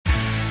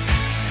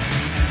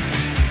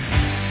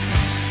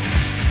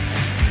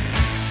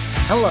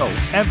Hello,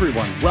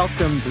 everyone.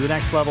 Welcome to The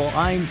Next Level.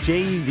 I'm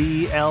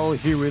JVL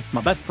here with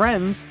my best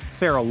friends,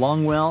 Sarah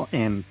Longwell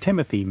and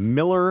Timothy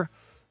Miller.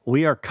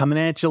 We are coming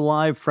at you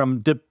live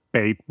from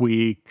Debate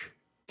Week.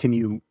 Can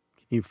you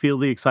feel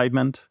the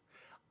excitement?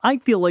 I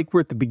feel like we're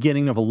at the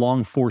beginning of a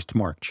long forced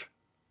march.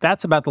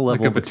 That's about the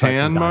level like of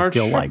excitement march? I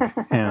feel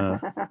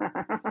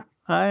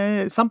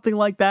like. Something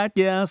like that,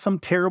 yeah. Some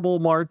terrible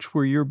march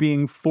where you're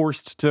being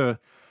forced to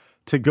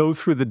go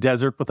through the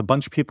desert with a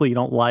bunch of people you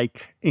don't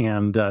like,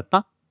 and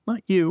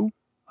not you.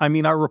 I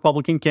mean, our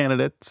Republican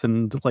candidates,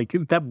 and like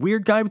that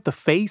weird guy with the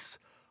face.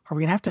 Are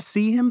we gonna have to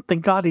see him?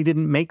 Thank God he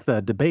didn't make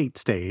the debate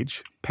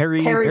stage.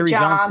 Perry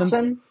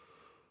Johnson.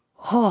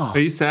 Are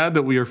you sad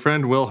that your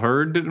friend Will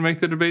Hurd didn't make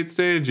the debate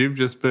stage? You've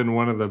just been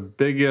one of the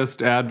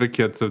biggest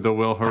advocates of the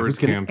Will Hurd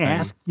campaign. I was going to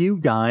ask you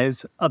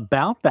guys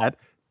about that.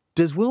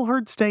 Does Will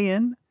Hurd stay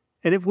in?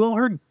 And if Will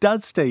Hurd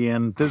does stay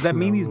in, does that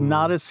mean he's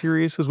not as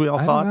serious as we all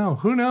thought? I don't know.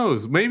 Who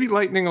knows? Maybe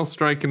lightning will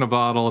strike in a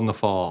bottle in the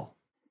fall.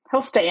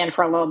 He'll stay in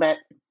for a little bit.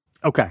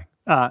 Okay.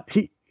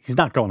 He's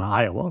not going to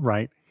Iowa,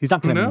 right? He's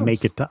not going to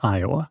make it to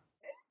Iowa.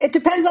 It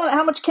depends on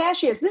how much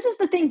cash he has. This is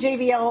the thing,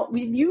 JVL.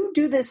 You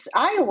do this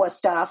Iowa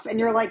stuff, and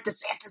you're like,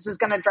 DeSantis is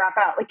going to drop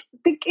out. Like,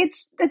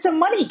 it's a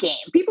money game.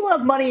 People who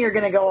have money are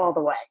going to go all the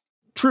way.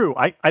 True.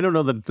 I don't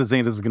know that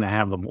DeSantis is going to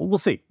have them. We'll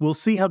see. We'll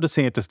see how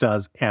DeSantis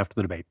does after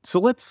the debate. So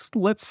let's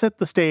set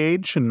the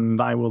stage,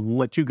 and I will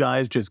let you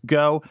guys just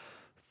go.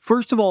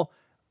 First of all,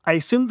 I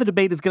assume the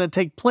debate is going to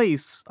take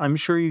place. I'm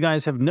sure you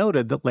guys have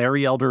noted that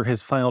Larry Elder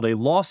has filed a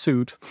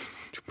lawsuit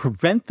to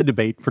prevent the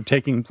debate from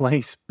taking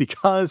place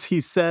because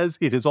he says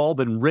it has all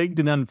been rigged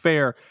and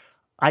unfair.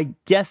 I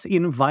guess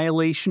in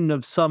violation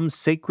of some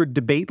sacred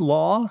debate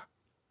law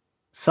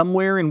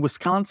somewhere in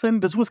Wisconsin.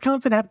 Does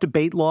Wisconsin have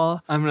debate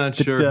law? I'm not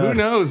sure. Who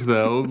knows,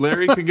 though?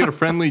 Larry could get a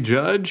friendly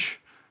judge.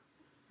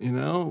 You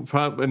know,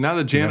 probably now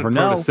that Janet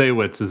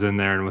Protasewicz is in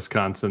there in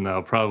Wisconsin,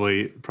 though,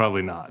 probably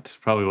not.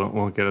 Probably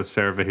won't get as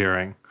fair of a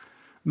hearing.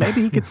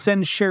 Maybe he could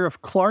send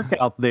Sheriff Clark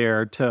out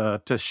there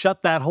to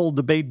shut that whole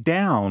debate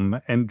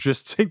down and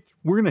just say,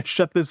 we're going to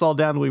shut this all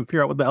down until we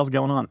figure out what the hell's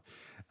going on.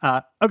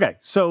 Okay,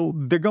 so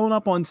they're going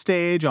up on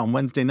stage on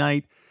Wednesday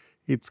night.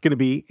 It's going to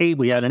be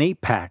we had an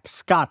 8-pack.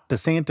 Scott,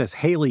 DeSantis,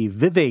 Haley,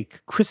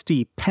 Vivek,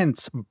 Christie,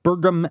 Pence,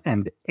 Burgum,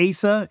 and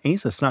Asa.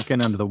 Asa snuck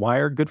in under the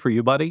wire. Good for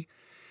you, buddy.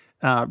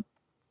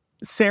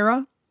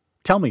 Sarah,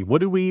 tell me,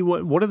 what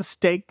are the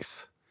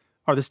stakes?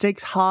 Are the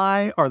stakes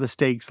high? Are the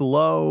stakes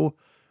low?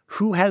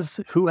 Who has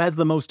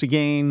the most to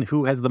gain?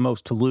 Who has the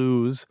most to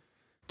lose?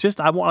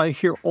 I want to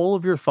hear all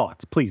of your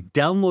thoughts. Please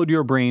download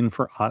your brain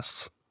for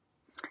us.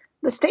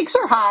 The stakes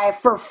are high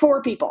for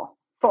 4 people.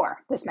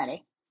 4. This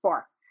many.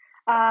 4.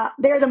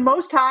 They're the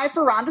most high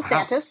for Ron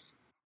DeSantis.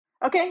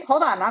 Wow. Okay,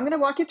 hold on. I'm going to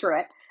walk you through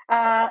it.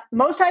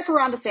 Most high for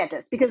Ron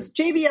DeSantis because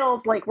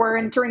JBL's like we're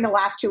entering the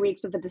last 2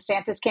 weeks of the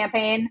DeSantis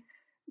campaign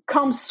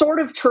comes sort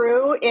of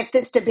true if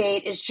this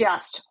debate is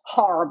just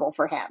horrible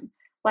for him.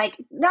 Like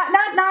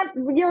not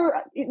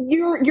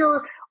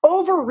you're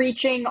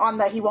overreaching on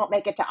the he won't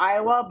make it to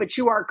Iowa, but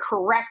you are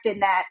correct in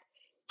that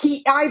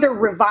he either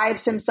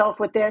revives himself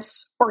with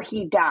this or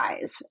he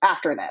dies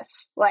after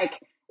this. Like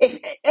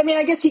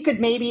I guess he could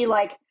maybe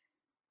like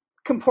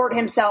comport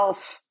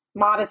himself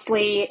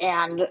modestly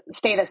and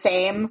stay the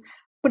same,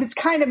 but it's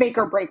kind of make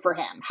or break for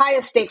him.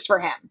 Highest stakes for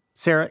him.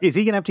 Sarah, is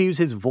he going to have to use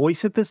his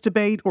voice at this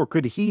debate, or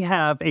could he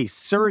have a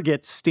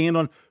surrogate stand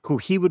on who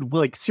he would,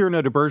 like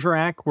Cyrano de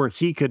Bergerac, where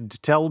he could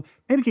tell,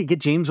 maybe he could get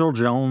James Earl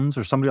Jones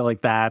or somebody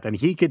like that, and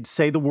he could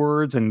say the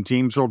words, and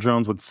James Earl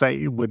Jones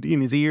would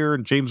in his ear,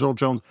 and James Earl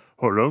Jones,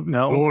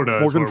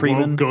 Morgan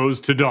Freeman goes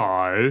to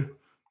die.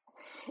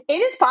 It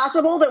is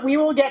possible that we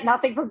will get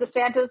nothing from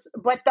DeSantis,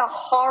 but the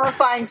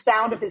horrifying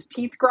sound of his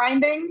teeth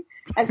grinding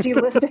as he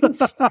listens,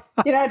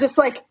 just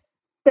like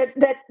that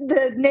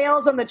the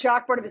nails on the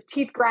chalkboard of his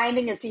teeth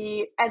grinding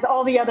as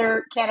all the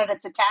other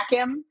candidates attack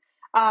him.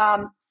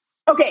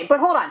 Okay, but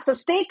hold on. So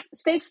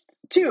stakes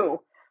 2,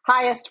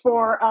 highest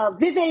for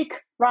Vivek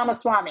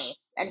Ramaswamy.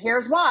 And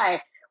here's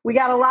why. We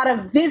got a lot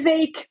of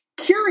Vivek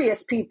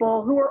curious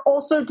people who are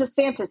also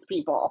DeSantis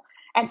people.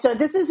 And so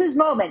this is his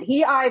moment.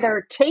 He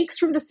either takes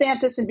from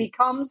DeSantis and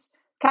becomes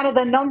kind of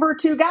the number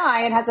 2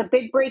 guy and has a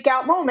big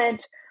breakout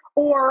moment,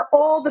 or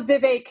all the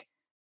Vivek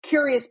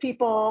curious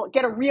people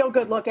get a real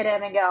good look at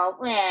him and go,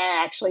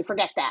 actually,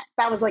 forget that.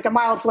 That was like a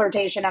mild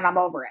flirtation and I'm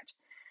over it.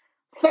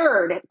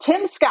 Third,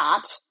 Tim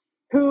Scott,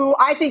 who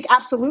I think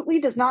absolutely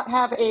does not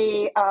have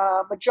a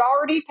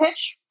majority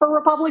pitch for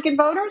Republican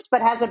voters,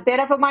 but has a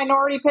bit of a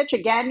minority pitch.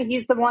 Again,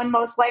 he's the one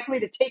most likely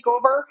to take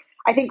over,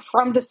 I think,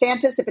 from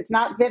DeSantis, if it's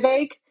not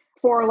Vivek,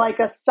 for like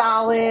a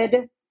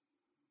solid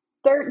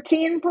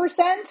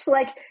 13%.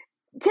 Like,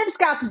 Tim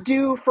Scott's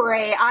due for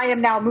I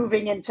am now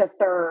moving into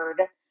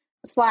third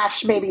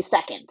 / maybe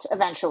second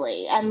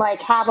eventually, and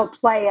like have a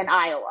play in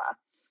Iowa.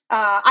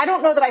 I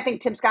don't know that I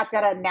think Tim Scott's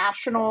got a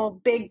national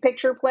big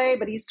picture play,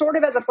 but he sort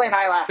of has a play in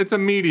Iowa. It's a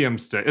medium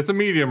stake. It's a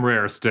medium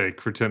rare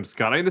stake for Tim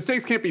Scott. I mean, the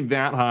stakes can't be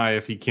that high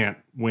if he can't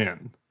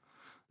win.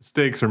 The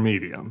stakes are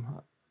medium.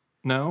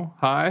 No?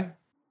 High?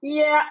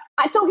 Yeah.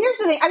 So here's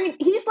the thing. I mean,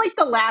 he's like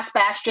the last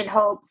bastion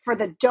hope for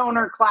the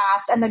donor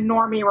class and the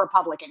normie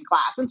Republican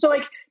class. And so,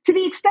 like, to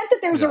the extent that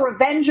there's a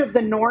revenge of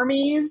the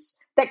normies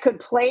that could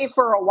play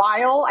for a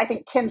while, I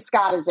think Tim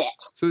Scott is it.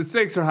 So the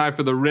stakes are high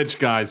for the rich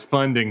guys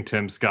funding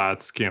Tim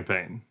Scott's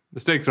campaign. The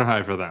stakes are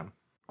high for them.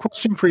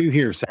 Question for you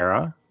here,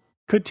 Sarah.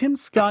 Could Tim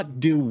Scott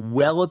do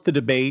well at the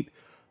debate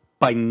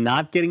by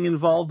not getting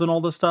involved in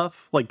all this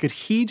stuff? Like, could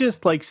he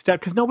just like step?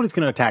 Because nobody's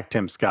going to attack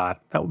Tim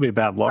Scott. That would be a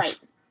bad look. Right.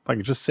 If I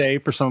could just say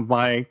for some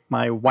of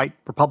my white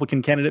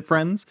Republican candidate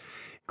friends,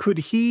 could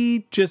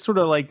he just sort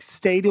of like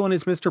stay doing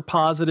his Mr.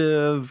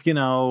 Positive,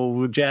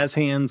 jazz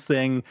hands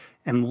thing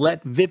and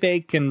let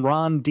Vivek and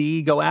Ron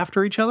D go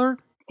after each other?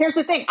 Here's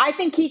the thing. I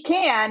think he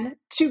can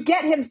to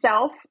get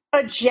himself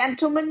a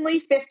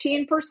gentlemanly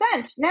 15%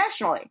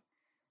 nationally.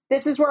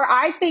 This is where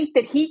I think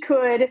that he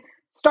could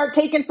start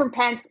taking from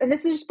Pence. And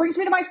this just brings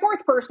me to my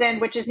fourth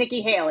person, which is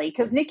Nikki Haley,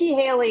 because Nikki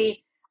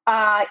Haley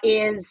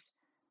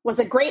was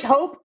a great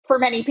hope for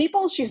many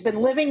people. She's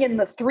been living in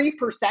the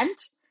 3%.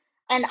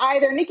 And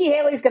either Nikki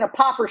Haley's going to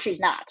pop or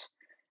she's not.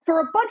 For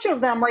a bunch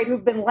of them, right,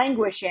 who've been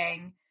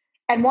languishing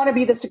and want to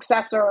be the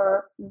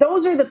successor,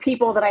 those are the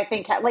people that I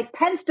think, like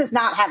Pence does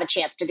not have a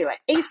chance to do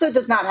it. Asa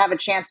does not have a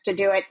chance to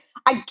do it.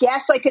 I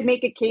guess I could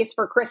make a case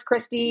for Chris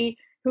Christie,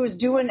 who's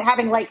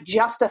having like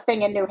just a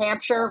thing in New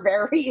Hampshire,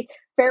 very,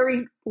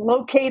 very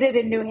located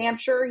in New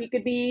Hampshire. He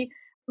could be,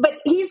 but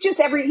he's just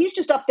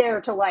up there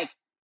to like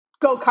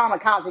go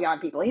kamikaze on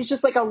people. He's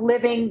just like a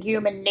living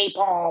human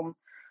napalm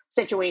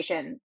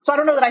situation. So I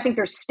don't know that I think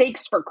there's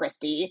stakes for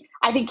Christie.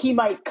 I think he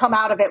might come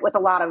out of it with a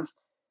lot of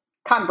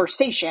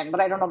conversation, but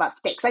I don't know about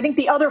stakes. I think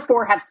the other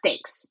four have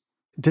stakes.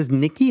 Does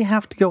Nikki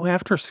have to go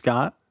after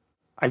Scott?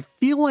 I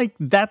feel like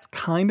that's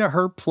kind of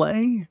her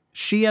play.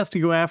 She has to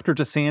go after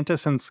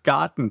DeSantis and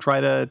Scott and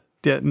try to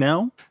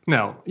no.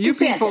 You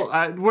DeSantis.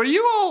 People, were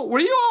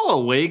you all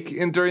awake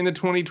during the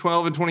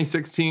 2012 and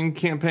 2016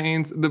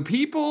 campaigns? The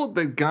people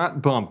that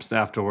got bumps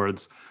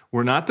afterwards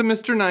were not the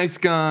Mr. Nice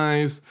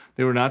guys.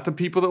 They were not the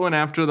people that went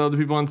after the other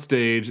people on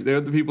stage. They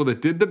were the people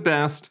that did the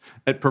best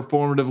at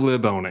performative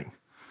lib owning.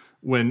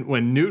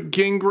 When Newt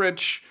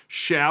Gingrich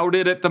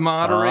shouted at the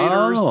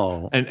moderators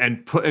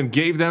and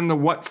gave them the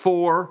what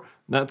for,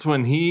 that's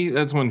when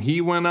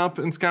he went up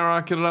and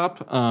skyrocketed up.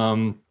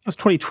 That was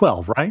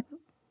 2012, right?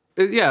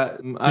 Yeah.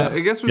 I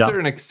guess was there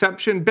an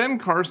exception? Ben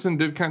Carson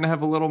did kind of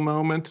have a little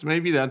moment.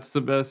 Maybe that's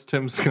the best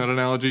Tim Scott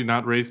analogy,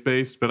 not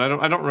race-based, but I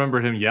don't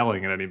remember him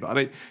yelling at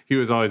anybody. He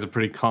was always a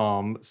pretty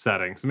calm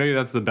setting. So maybe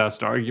that's the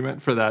best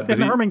argument for that.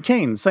 And Herman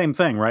Cain, same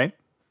thing, right?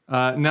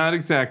 Not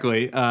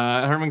exactly.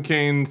 Herman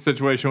Cain's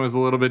situation was a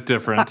little bit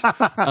different.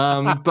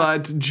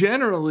 But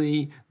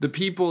generally, the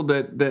people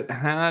that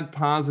had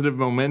positive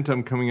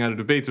momentum coming out of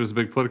debates, there was a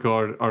big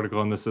political article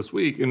on this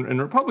week, in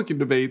Republican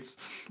debates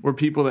were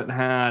people that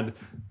had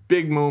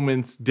big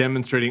moments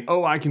demonstrating,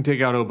 oh, I can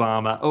take out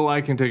Obama. Oh,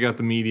 I can take out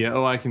the media.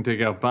 Oh, I can take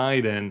out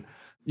Biden.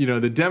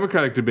 The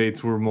Democratic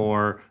debates were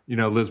more,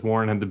 Liz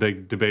Warren had the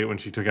big debate when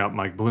she took out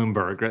Mike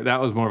Bloomberg. Right? That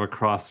was more of a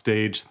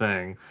cross-stage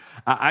thing.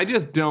 I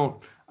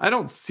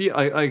don't see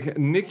like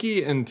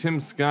Nikki and Tim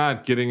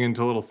Scott getting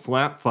into a little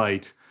slap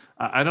fight.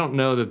 I don't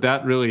know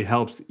that really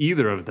helps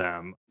either of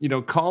them.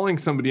 Calling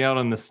somebody out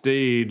on the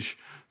stage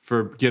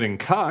for getting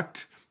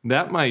cucked,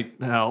 that might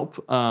help.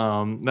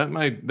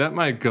 That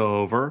might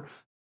go over.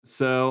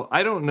 So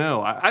I don't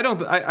know.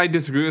 I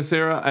disagree with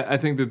Sarah. I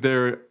think that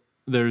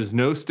there's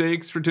no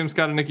stakes for Tim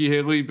Scott and Nikki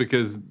Haley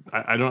because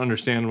I don't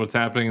understand what's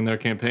happening in their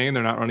campaign.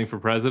 They're not running for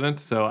president.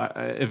 So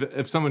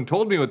if someone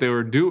told me what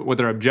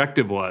their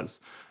objective was,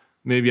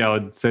 maybe I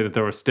would say that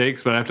there were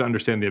stakes, but I have to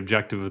understand the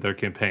objective of their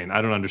campaign.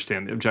 I don't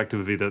understand the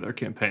objective of either of their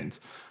campaigns.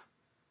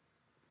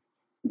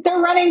 They're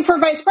running for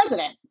vice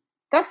president.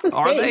 That's the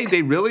stake. Are they?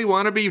 They really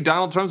want to be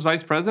Donald Trump's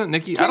vice president?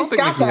 Nikki, I don't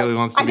think Nikki Haley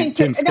wants to be.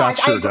 Tim Scott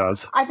sure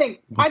does. I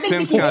think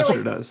Tim Scott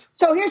sure does.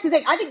 So here's the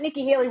thing. I think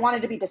Nikki Haley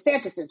wanted to be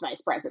DeSantis'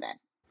 vice president.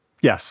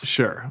 Yes.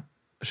 Sure.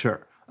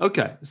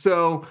 Okay,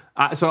 so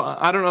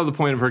I don't know the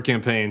point of her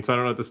campaign, so I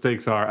don't know what the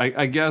stakes are.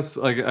 I guess,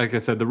 like I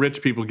said, the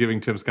rich people giving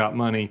Tim Scott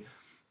money,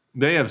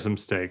 they have some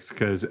stakes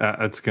because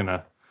it's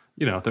gonna,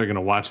 they're gonna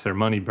watch their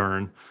money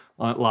burn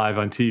live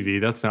on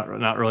TV. That's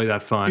not really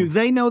that fun. Do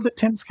they know that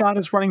Tim Scott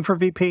is running for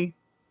VP?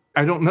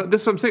 I don't know.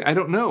 This is what I'm saying. I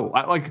don't know.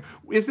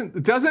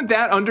 Doesn't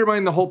that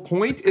undermine the whole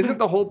point? Isn't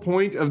the whole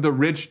point of the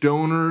rich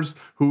donors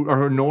who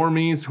are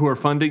normies who are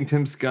funding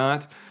Tim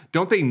Scott?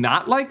 Don't they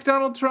not like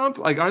Donald Trump?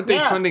 Aren't they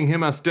funding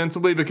him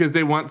ostensibly because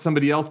they want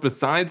somebody else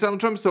besides Donald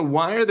Trump? So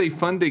why are they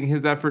funding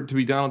his effort to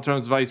be Donald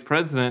Trump's vice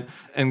president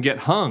and get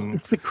hung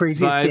it's the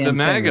craziest by damn the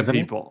MAGA thing,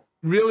 people?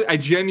 Really, I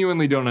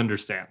genuinely don't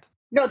understand.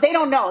 No, they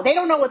don't know. They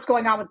don't know what's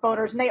going on with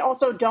voters, and they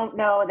also don't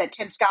know that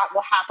Tim Scott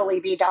will happily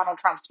be Donald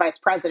Trump's vice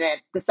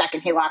president the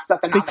second he locks up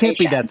the nomination. They can't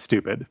be that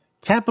stupid.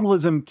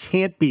 Capitalism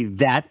can't be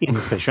that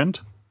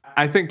inefficient.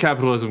 I think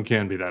capitalism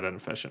can be that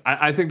inefficient.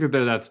 I think that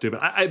they're that stupid.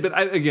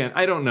 But again,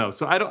 I don't know.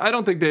 So I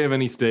don't think they have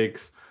any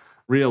stakes,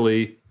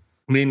 really.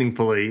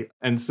 meaningfully.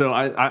 And so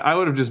I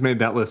would have just made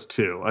that list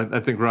too. I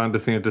think Ron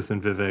DeSantis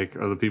and Vivek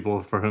are the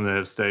people for whom they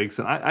have stakes.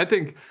 And I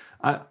think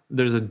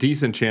there's a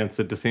decent chance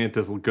that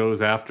DeSantis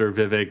goes after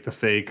Vivek, the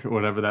fake, or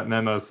whatever that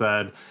memo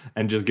said,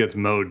 and just gets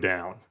mowed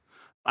down.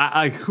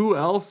 Who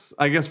else?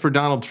 I guess for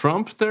Donald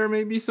Trump, there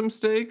may be some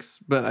stakes,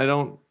 but I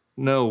don't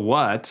know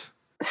what.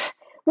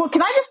 Well,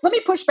 let me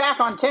push back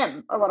on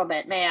Tim a little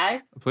bit, may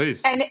I?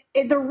 Please. And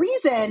the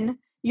reason,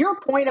 your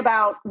point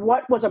about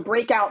what was a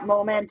breakout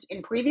moment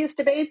in previous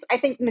debates, I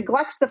think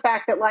neglects the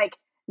fact that like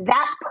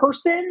that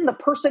person, the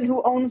person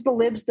who owns the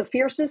libs the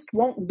fiercest,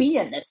 won't be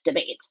in this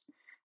debate.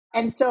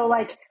 And so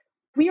like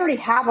we already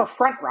have a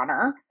front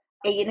runner,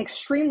 an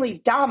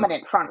extremely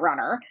dominant front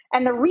runner.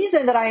 And the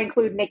reason that I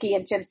include Nikki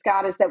and Tim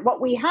Scott is that what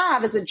we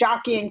have is a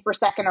jockeying for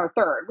second or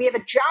third. We have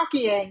a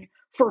jockeying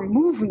for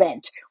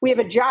movement. We have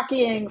a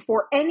jockeying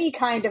for any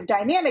kind of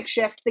dynamic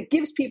shift that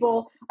gives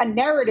people a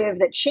narrative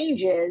that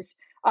changes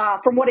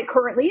from what it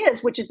currently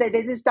is, which is that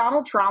it is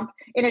Donald Trump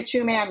in a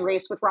two-man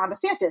race with Ron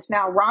DeSantis.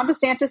 Now, Ron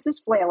DeSantis is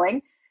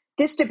flailing.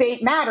 This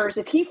debate matters.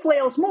 If he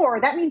flails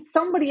more, that means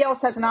somebody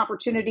else has an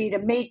opportunity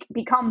to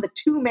become the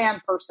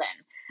two-man person.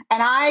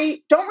 And I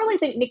don't really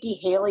think Nikki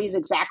Haley is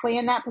exactly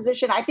in that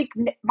position. I think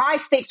my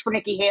stakes for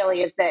Nikki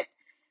Haley is that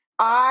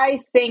I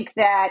think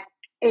that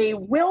a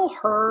Will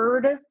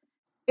Hurd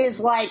is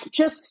like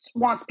just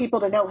wants people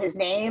to know his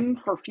name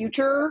for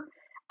future.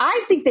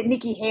 I think that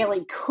Nikki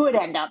Haley could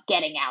end up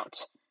getting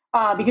out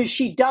because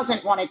she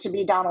doesn't want it to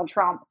be Donald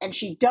Trump, and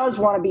she does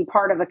want to be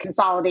part of a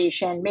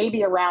consolidation,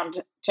 maybe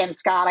around Tim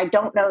Scott. I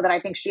don't know that I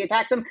think she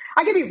attacks him.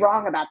 I could be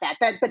wrong about that,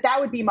 but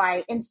that would be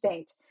my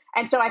instinct.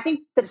 And so I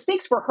think the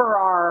stakes for her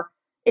are,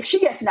 if she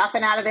gets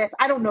nothing out of this,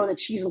 I don't know that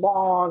she's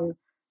long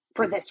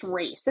for this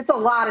race. It's a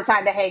lot of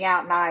time to hang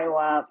out in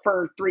Iowa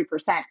for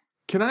 3%.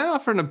 Can I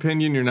offer an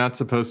opinion you're not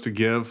supposed to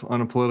give on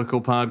a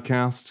political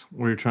podcast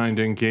where you're trying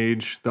to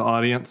engage the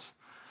audience?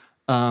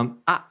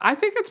 I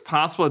think it's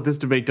possible that this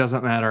debate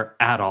doesn't matter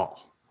at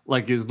all.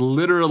 Like, is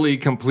literally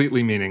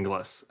completely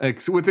meaningless.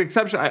 With the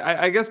exception,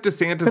 I guess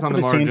DeSantis except on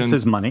the margins.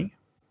 DeSantis' money.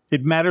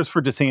 It matters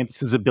for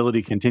DeSantis'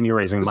 ability to continue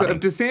raising money. So if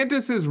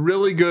DeSantis is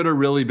really good or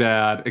really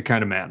bad, it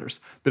kind of matters.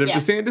 But if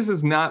DeSantis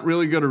is not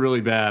really good or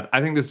really bad,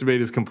 I think this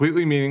debate is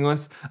completely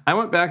meaningless. I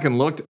went back and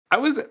looked. I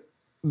was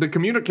the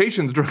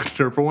communications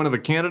director for one of the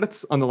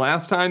candidates on the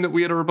last time that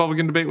we had a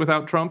Republican debate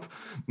without Trump,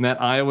 in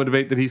that Iowa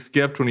debate that he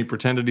skipped when he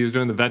pretended he was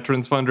doing the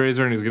veterans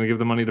fundraiser and he was going to give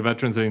the money to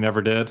veterans and he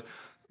never did.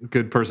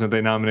 Good person that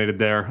they nominated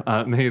there.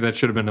 Maybe that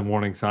should have been a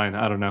warning sign.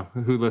 I don't know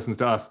who listens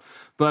to us.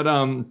 But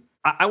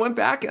I went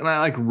back and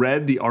I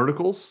read the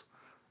articles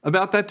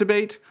about that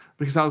debate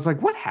because I was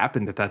like, what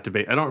happened at that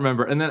debate? I don't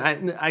remember. And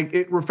then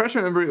it refreshed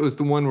my memory. It was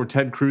the one where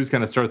Ted Cruz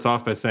kind of starts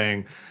off by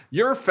saying,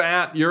 you're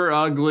fat, you're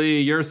ugly,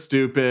 you're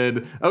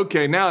stupid.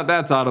 Okay, now that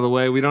that's out of the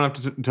way, we don't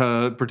have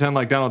to pretend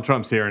like Donald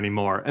Trump's here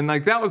anymore. And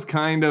that was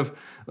kind of,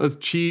 was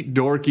cheap,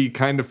 dorky,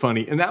 kind of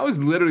funny. And that was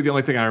literally the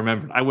only thing I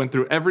remembered. I went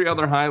through every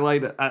other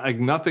highlight,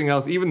 nothing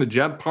else. Even the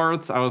Jeb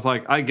parts, I was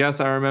like, I guess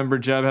I remember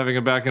Jeb having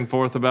a back and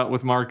forth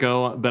with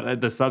Marco,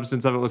 but the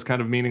substance of it was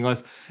kind of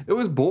meaningless. It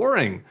was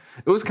boring.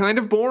 It was kind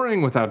of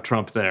boring without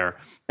Trump there.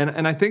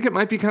 And I think it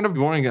might be kind of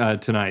boring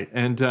tonight.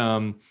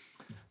 And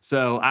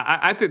so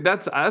I think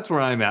that's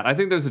where I'm at. I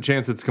think there's a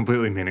chance it's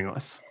completely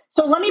meaningless.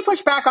 So let me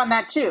push back on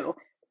that too.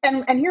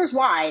 And here's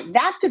why.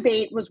 That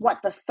debate was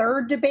the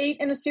third debate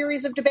in a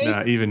series of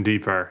debates? No, even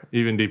deeper,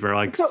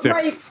 like sixth,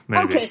 right.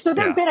 maybe. Okay, so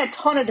there have been a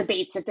ton of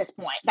debates at that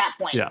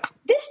point. Yeah.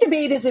 This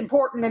debate is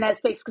important and has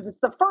stakes because it's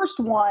the first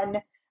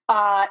one.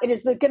 It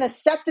is going to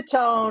set the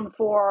tone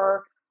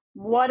for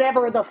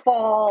whatever the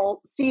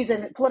fall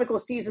political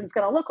season is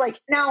going to look like.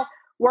 Now,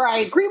 where I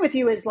agree with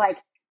you is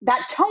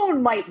that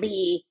tone might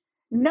be,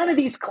 none of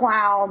these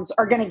clowns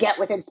are going to get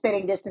within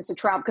spitting distance of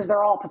Trump because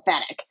they're all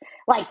pathetic.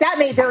 That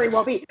may very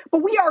well be.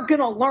 But we are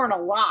going to learn a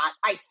lot,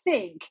 I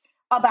think,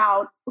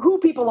 about who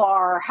people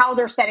are, how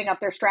they're setting up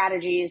their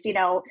strategies.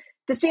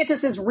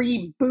 DeSantis has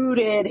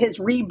rebooted his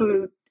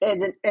reboot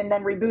and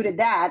then rebooted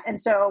that. And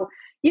so,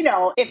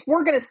 if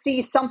we're going to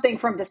see something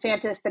from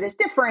DeSantis that is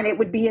different, it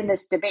would be in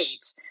this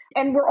debate.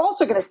 And we're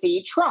also going to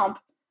see Trump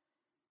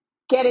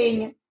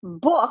getting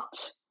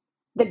booked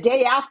the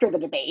day after the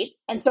debate.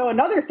 And so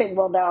another thing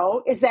we'll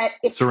know is that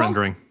if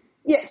surrendering.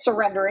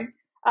 Surrendering.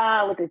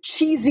 Like a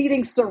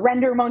cheese-eating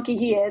surrender monkey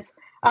he is.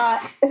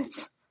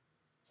 Isn't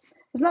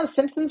that a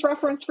Simpsons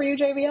reference for you,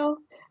 JVL?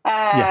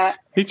 Yes.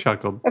 He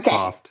chuckled. Okay.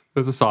 Soft. It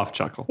was a soft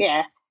chuckle.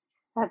 Yeah,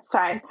 that's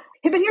fine.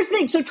 But here's the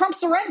thing. So Trump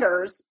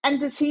surrenders, and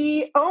does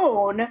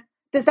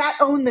that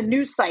own the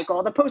news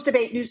cycle, the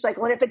post-debate news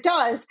cycle? And if it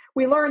does,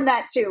 we learn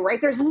that too, right?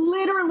 There's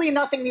literally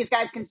nothing these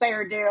guys can say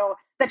or do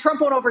that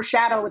Trump won't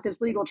overshadow with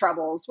his legal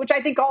troubles, which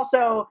I think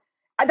also,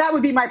 that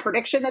would be my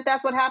prediction that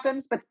that's what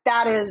happens. But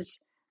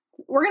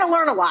we're going to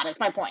learn a lot, is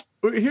my point.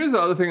 Here's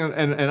the other thing,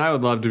 and I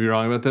would love to be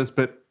wrong about this,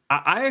 but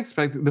I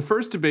expect the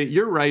first debate,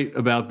 you're right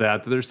about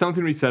that there's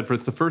something to be said for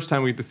it's the first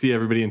time we get to see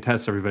everybody and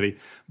test everybody.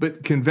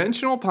 But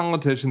conventional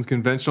politicians,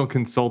 conventional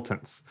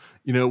consultants,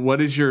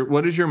 what is your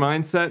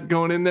mindset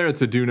going in there?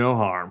 It's a do no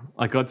harm.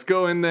 Like, let's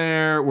go in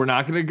there. We're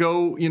not going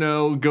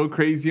to go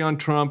crazy on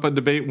Trump on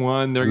debate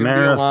one. There are going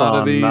to be a lot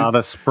of these. Not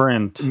a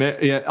sprint.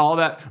 Yeah, all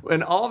that.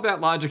 And all of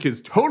that logic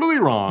is totally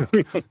wrong.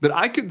 But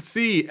I could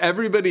see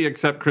everybody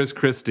except Chris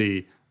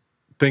Christie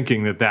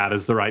thinking that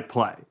is the right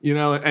play,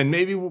 and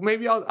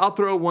maybe I'll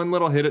throw one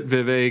little hit at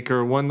Vivek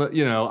or one,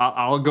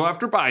 I'll go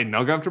after Biden.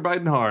 I'll go after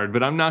Biden hard,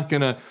 but I'm not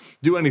going to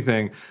do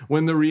anything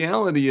when the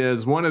reality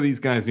is one of these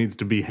guys needs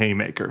to be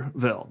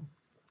Haymakerville.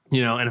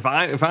 And if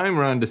I'm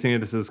Ron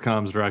DeSantis's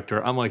comms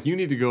director, I'm like, you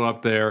need to go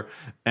up there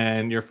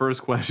and your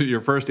first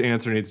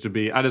answer needs to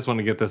be, I just want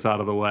to get this out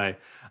of the way.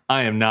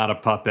 I am not a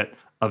puppet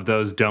of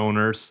those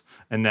donors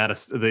and that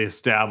is the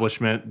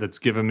establishment that's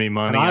giving me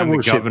money. And I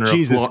worship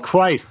Jesus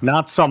Christ,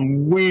 not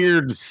some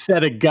weird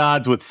set of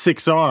gods with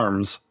 6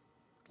 arms,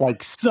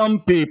 like some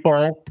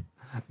people.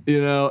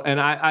 And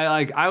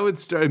I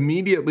would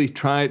immediately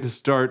try to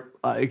start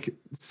like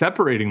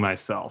separating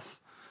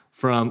myself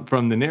from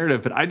the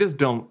narrative, but I just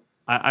don't.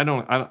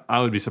 I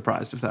would be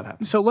surprised if that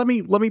happened. So let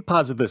me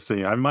posit this to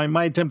you.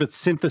 My attempt at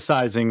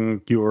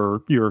synthesizing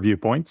your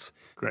viewpoints.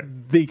 Great.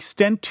 The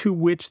extent to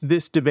which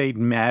this debate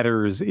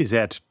matters is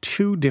at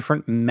 2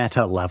 different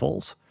meta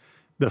levels.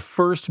 The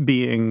first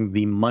being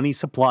the money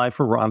supply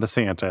for Ron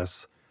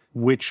DeSantis,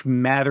 which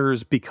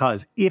matters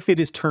because if it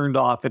is turned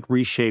off, it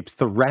reshapes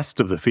the rest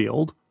of the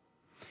field.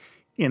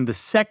 And the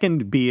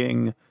second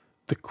being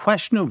the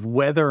question of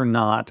whether or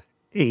not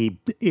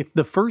if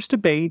the first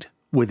debate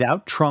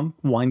without Trump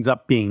winds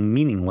up being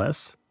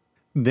meaningless,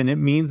 then it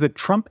means that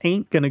Trump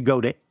ain't going to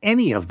go to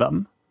any of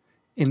them.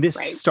 And this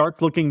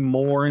starts looking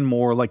more and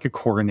more like a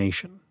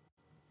coronation.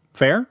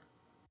 Fair?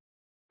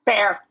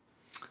 Fair.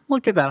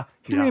 Look at that.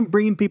 Here I am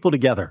bringing people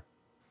together.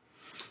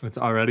 It's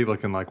already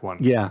looking like one.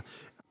 Yeah.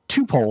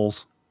 2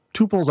 polls.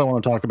 2 polls I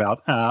want to talk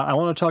about. I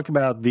want to talk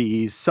about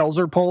the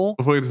Seltzer poll.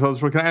 Before we get to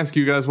Seltzer, can I ask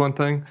you guys one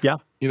thing? Yeah.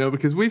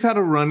 Because we've had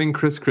a running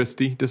Chris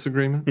Christie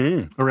disagreement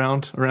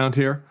around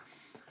here.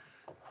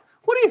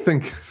 What do you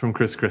think from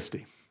Chris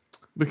Christie?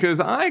 Because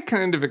I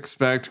kind of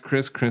expect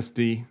Chris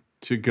Christie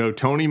to go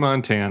Tony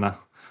Montana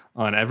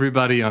on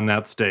everybody on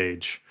that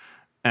stage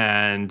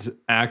and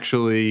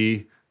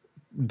actually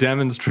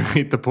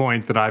demonstrate the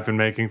point that I've been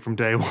making from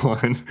day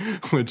one,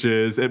 which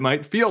is it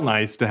might feel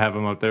nice to have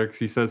him up there because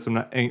he says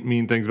some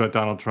mean things about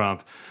Donald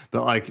Trump,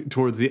 but like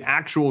towards the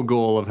actual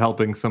goal of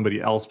helping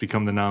somebody else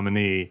become the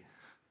nominee,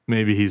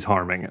 maybe he's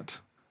harming it.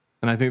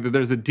 And I think that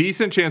there's a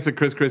decent chance that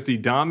Chris Christie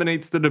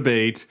dominates the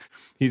debate.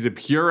 He's a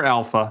pure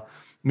alpha.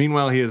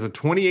 Meanwhile, he has a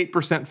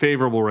 28%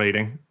 favorable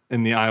rating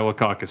in the Iowa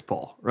caucus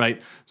poll,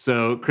 right?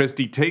 So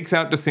Christie takes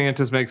out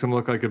DeSantis, makes him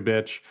look like a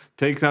bitch,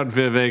 takes out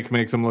Vivek,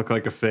 makes him look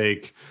like a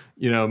fake,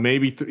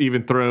 maybe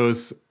even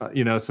throws,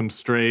 some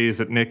strays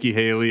at Nikki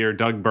Haley or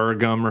Doug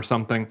Burgum or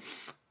something.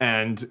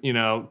 And,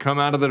 come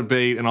out of the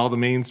debate and all the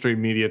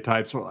mainstream media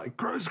types were like,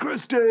 Chris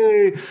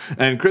Christie!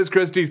 And Chris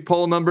Christie's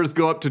poll numbers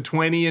go up to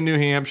 20 in New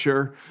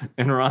Hampshire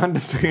and Ron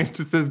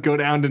DeSantis's go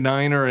down to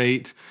 9 or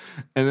 8.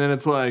 And then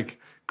it's like,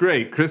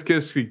 great, Chris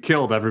Christie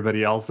killed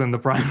everybody else in the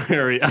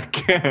primary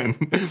again,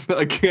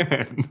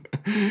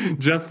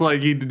 just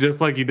like he did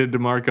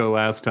DeMarco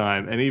last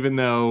time. And even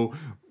though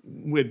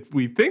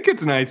we think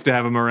it's nice to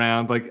have him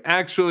around, like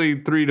actually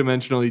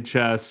 3-dimensionally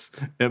chess,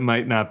 it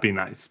might not be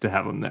nice to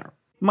have him there.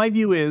 My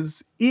view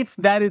is, if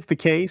that is the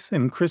case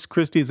and Chris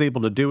Christie is able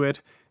to do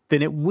it,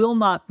 then it will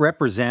not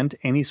represent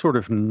any sort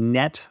of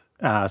net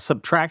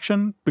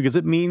subtraction because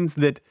it means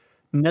that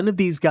none of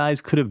these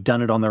guys could have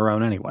done it on their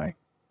own anyway,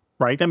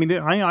 right? I mean,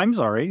 I'm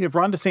sorry. If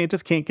Ron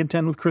DeSantis can't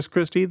contend with Chris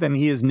Christie, then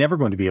he is never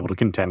going to be able to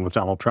contend with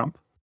Donald Trump.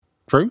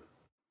 True?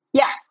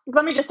 Yeah.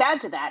 Let me just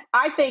add to that.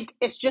 I think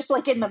it's just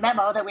like in the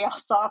memo that we all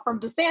saw from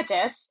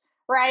DeSantis,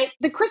 right?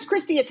 The Chris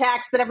Christie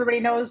attacks that everybody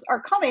knows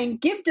are coming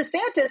give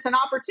DeSantis an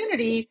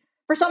opportunity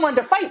for someone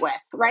to fight with,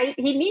 right?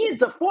 He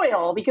needs a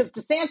foil because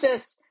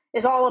DeSantis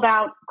is all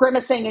about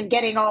grimacing and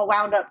getting all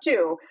wound up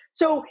too.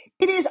 So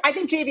it is, I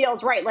think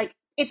JVL's right. Like,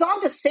 it's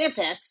on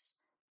DeSantis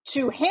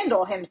to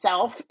handle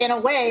himself in a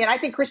way. And I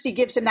think Christie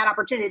gives him that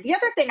opportunity. The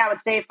other thing I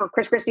would say for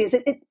Chris Christie is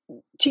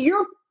to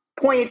your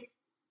point,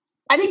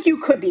 I think you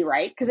could be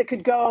right because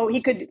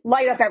he could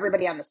light up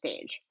everybody on the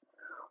stage,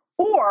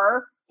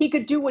 or he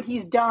could do what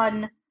he's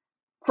done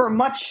for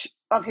much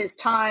of his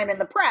time in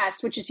the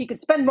press, which is he could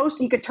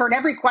turn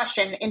every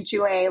question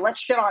into a let's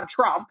shit on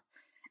Trump.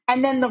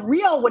 And then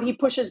what he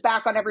pushes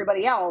back on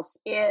everybody else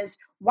is,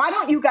 why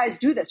don't you guys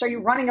do this? Are you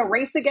running a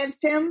race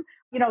against him?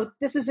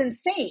 This is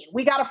insane.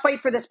 We got to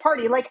fight for this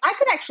party. Like, I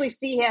could actually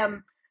see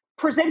him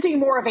presenting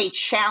more of a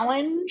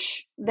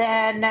challenge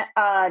than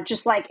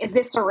just like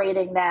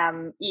eviscerating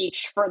them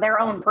each for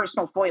their own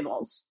personal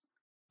foibles.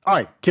 All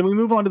right. Can we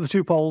move on to the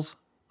 2 polls?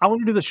 I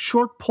want to do the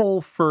short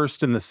poll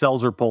first and the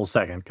Seltzer poll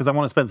second, because I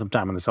want to spend some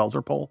time on the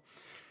Seltzer poll.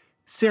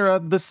 Sarah,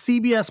 the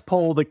CBS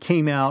poll that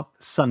came out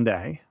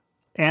Sunday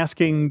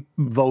asking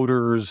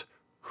voters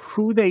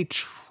who they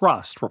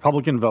trust,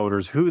 Republican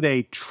voters, who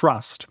they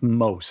trust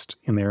most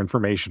in their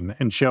information,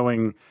 and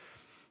showing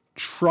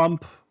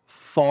Trump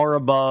far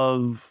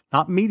above,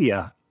 not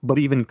media, but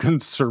even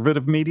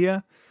conservative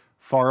media,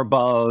 far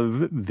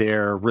above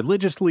their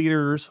religious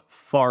leaders,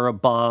 far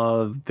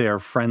above their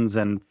friends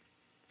and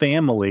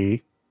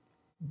family.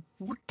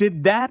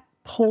 Did that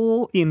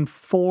poll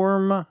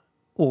inform,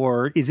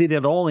 or is it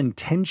at all in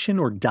tension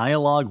or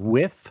dialogue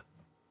with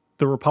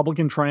the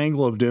Republican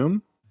Triangle of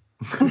Doom?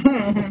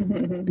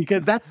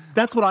 Because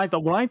that's what I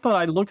thought. When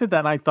I looked at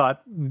that, I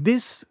thought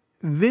this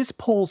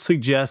poll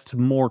suggests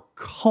more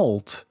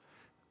cult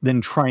than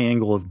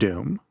Triangle of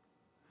Doom.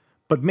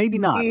 But maybe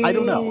not. I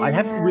don't know. I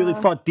haven't really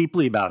thought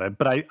deeply about it,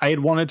 but I had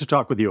wanted to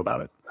talk with you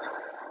about it.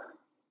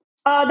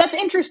 That's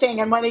interesting,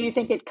 and whether you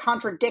think it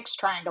contradicts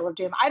Triangle of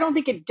Doom. I don't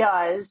think it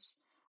does.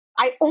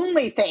 I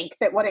only think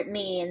that what it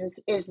means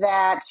is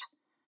that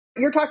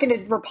you're talking to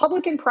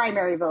Republican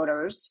primary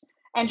voters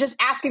and just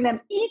asking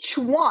them each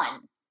one,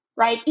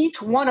 right?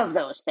 Each one of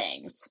those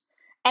things.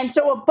 And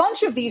so a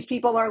bunch of these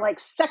people are like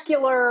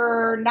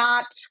secular,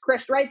 not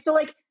Christian, right? So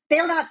like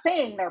they're not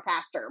saying they're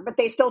pastor, but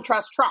they still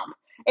trust Trump.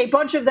 A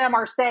bunch of them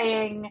are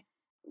saying,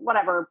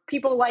 whatever,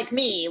 people like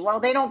me, well,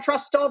 they don't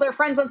trust all their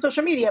friends on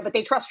social media, but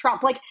they trust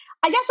Trump. Like,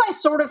 I guess I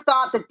sort of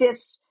thought that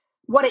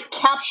what it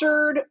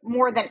captured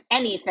more than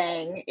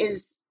anything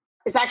is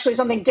actually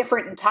something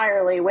different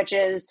entirely, which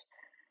is,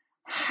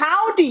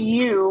 how do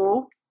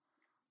you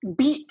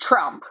beat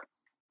Trump?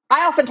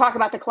 I often talk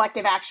about the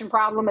collective action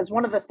problem as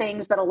one of the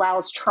things that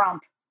allows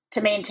Trump to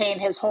maintain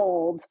his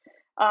hold.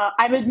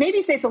 I would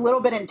maybe say it's a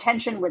little bit in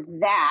tension with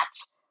that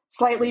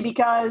slightly,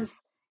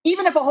 because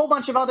even if a whole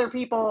bunch of other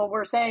people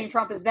were saying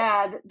Trump is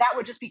bad, that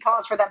would just be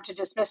cause for them to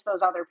dismiss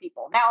those other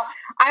people. Now,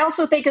 I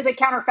also think as a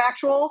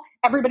counterfactual,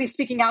 everybody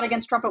speaking out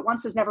against Trump at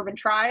once has never been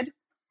tried.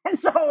 And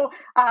so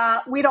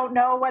we don't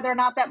know whether or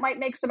not that might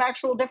make some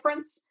actual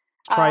difference.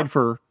 Tried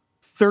for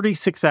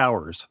 36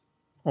 hours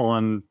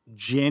on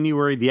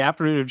the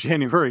afternoon of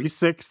January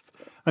 6th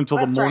until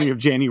the morning of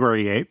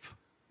January 8th.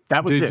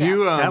 That was it.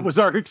 That was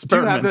our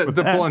experiment. Do you have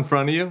the poll in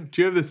front of you?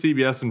 Do you have the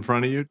CBS in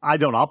front of you? I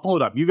don't. I'll pull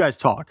it up. You guys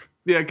talk.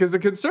 Yeah, because the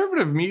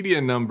conservative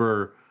media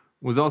number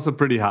was also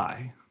pretty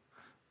high.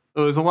 It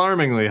was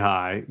alarmingly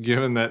high,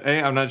 given that,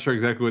 I'm not sure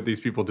exactly what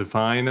these people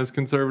define as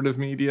conservative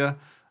media,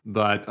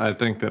 but I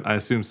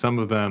assume some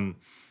of them,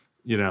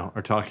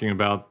 are talking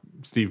about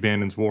Steve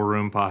Bannon's War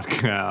Room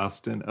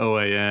podcast and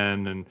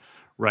OAN and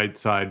Right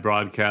Side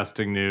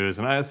Broadcasting News.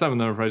 And some of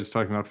them are probably just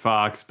talking about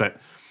Fox, but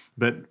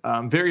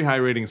very high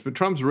ratings. But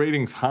Trump's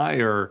ratings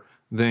higher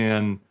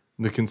than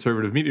the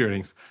conservative media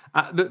ratings.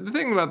 The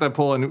thing about that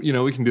poll, and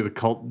we can do the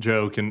cult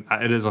joke, and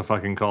it is a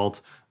fucking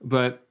cult,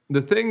 but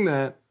the thing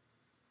that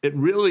it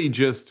really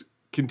just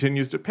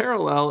continues to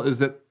parallel is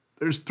that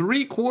there's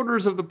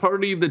 3/4 of the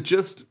party that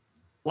just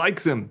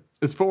likes him,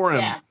 is for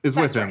him, is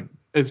with him,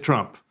 is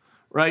Trump,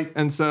 right?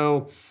 And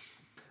so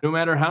no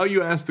matter how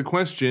you ask the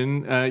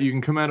question, you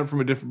can come at it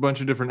from a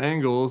bunch of different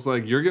angles.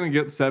 Like, you're going to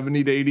get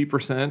 70 to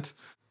 80%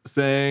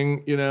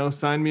 saying,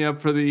 sign me up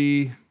for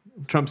the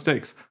Trump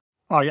stakes.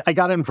 Oh, I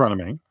got it in front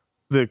of me.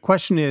 The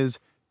question is,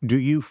 do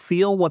you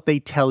feel what they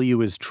tell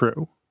you is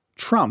true?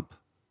 Trump,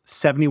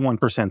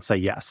 71% say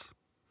yes.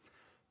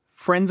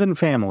 Friends and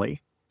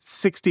family,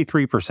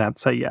 63%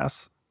 say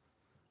yes.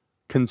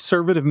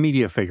 Conservative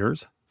media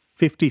figures,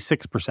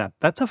 56%.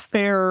 That's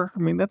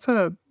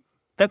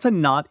a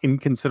not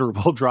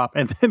inconsiderable drop.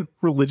 And then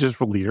religious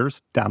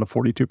leaders, down to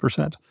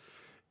 42%.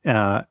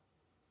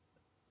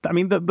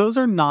 Those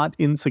are not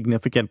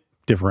insignificant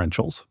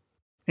differentials.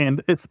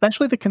 And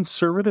especially the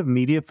conservative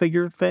media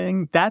figure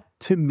thing, that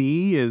to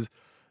me is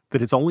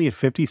that it's only at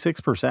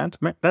 56%.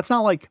 That's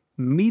not like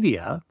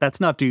media.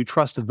 That's not, do you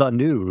trust the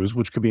news,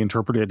 which could be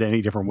interpreted in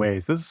any different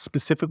ways. This is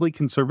specifically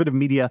conservative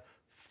media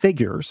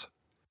figures.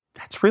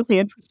 That's really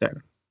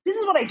interesting. This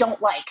is what I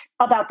don't like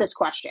about this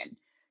question.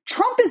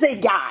 Trump is a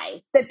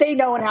guy that they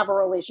know and have a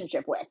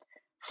relationship with.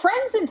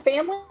 Friends and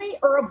family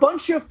are a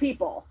bunch of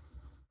people.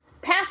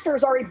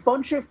 Pastors are a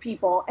bunch of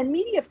people, and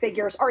media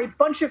figures are a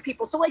bunch of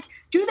people. So, like,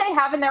 do they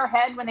have in their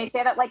head when they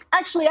say that, like,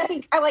 actually, I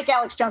think I like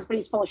Alex Jones, but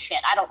he's full of shit.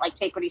 I don't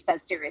take what he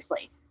says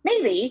seriously.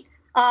 Maybe.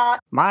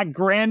 My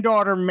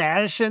granddaughter,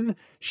 Madison,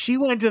 she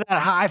went to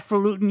that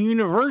highfalutin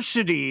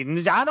university,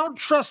 and I don't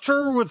trust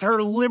her with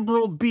her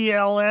liberal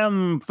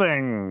BLM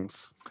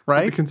things,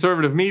 right? The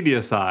conservative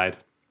media side.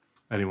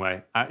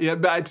 Anyway,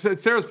 but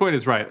Sarah's point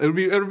is right. It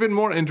would have been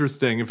more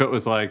interesting if it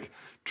was like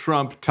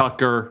Trump,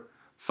 Tucker,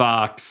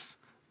 Fox.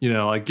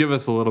 Give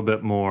us a little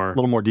bit more. A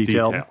little more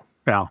detail.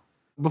 Yeah.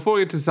 Before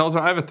we get to Seltzer,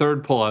 I have a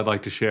third poll I'd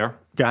like to share.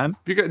 Go ahead.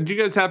 Do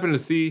you guys happen to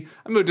see?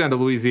 I moved down to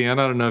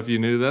Louisiana. I don't know if you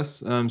knew this.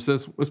 So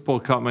this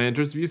poll caught my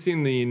interest. Have you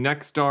seen the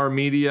Nexstar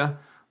Media?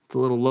 It's a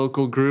little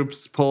local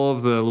group's poll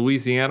of the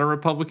Louisiana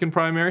Republican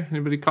primary.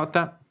 Anybody caught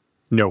that?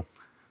 No.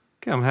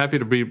 Okay, I'm happy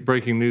to be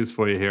breaking news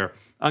for you here.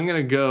 I'm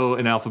going to go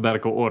in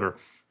alphabetical order.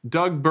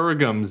 Doug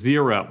Burgum,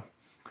 0.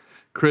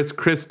 Chris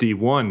Christie,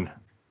 1.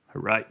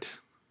 All right.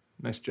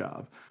 Nice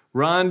job.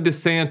 Ron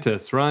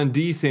DeSantis,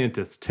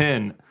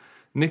 10.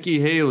 Nikki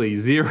Haley,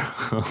 0.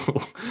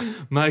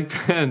 Mike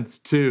Pence,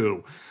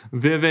 2.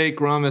 Vivek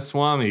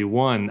Ramaswamy,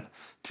 1.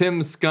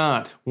 Tim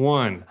Scott,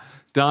 1.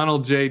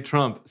 Donald J.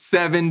 Trump,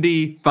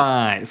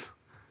 75.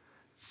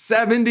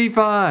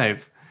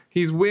 75.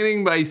 He's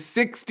winning by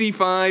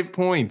 65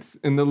 points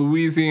in the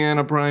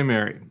Louisiana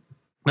primary.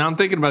 Now, I'm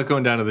thinking about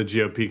going down to the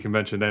GOP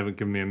convention. They haven't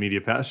given me a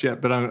media pass yet,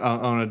 but I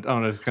want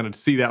to kind of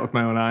see that with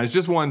my own eyes.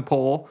 Just one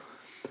poll.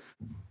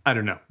 I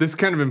don't know. This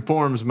kind of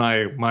informs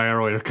my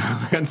earlier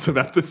comments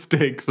about the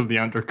stakes of the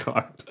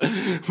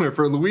undercard, where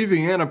for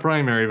Louisiana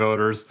primary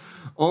voters,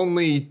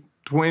 only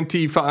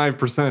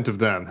 25% of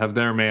them have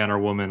their man or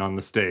woman on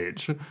the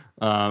stage.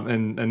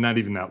 And not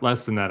even that,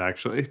 less than that,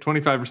 actually.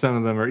 25%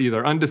 of them are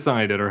either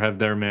undecided or have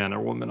their man or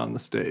woman on the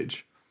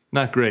stage.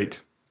 Not great.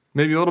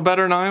 Maybe a little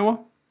better in Iowa?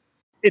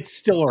 It's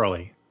still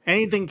early.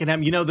 Anything can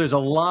happen. There's a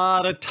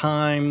lot of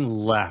time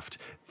left.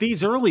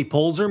 These early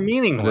polls are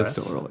meaningless.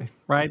 It's still early.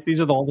 Right? These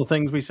are all the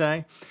things we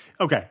say.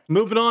 Okay,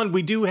 moving on.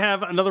 We do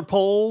have another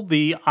poll,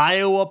 the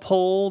Iowa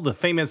poll, the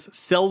famous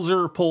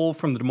Selzer poll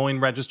from the Des Moines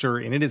Register,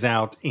 and it is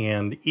out,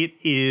 and it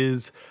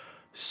is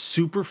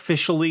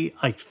superficially,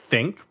 I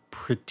think,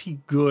 pretty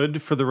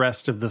good for the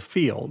rest of the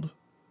field.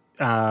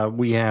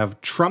 We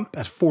have Trump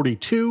at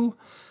 42,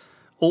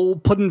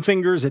 Old Puddin'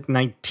 Fingers at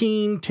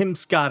 19, Tim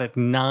Scott at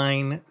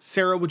 9.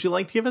 Sarah, would you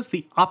like to give us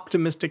the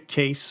optimistic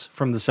case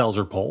from the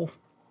Selzer poll?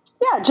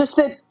 Yeah, just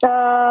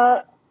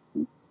that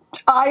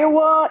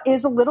Iowa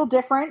is a little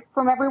different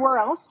from everywhere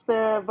else.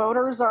 The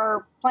voters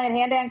are playing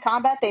hand-to-hand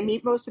combat. They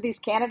meet most of these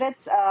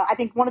candidates. I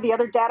think one of the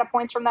other data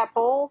points from that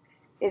poll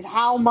is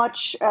how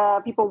much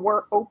people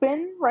were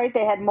open, right?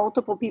 They had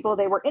multiple people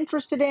they were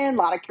interested in, a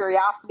lot of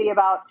curiosity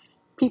about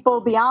people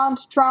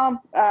beyond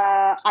Trump.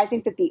 I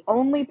think that the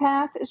only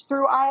path is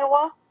through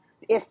Iowa.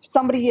 If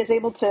somebody is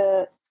able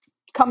to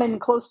come in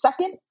close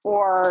second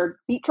or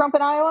beat Trump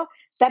in Iowa,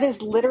 that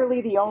is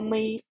literally the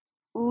only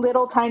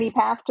little tiny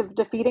path to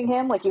defeating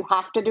him. Like, you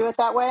have to do it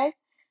that way.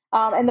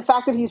 And the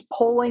fact that he's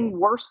polling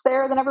worse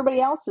there than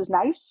everybody else is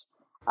nice.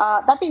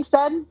 That being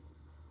said,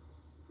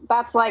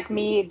 that's like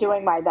me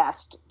doing my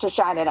best to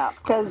shine it up,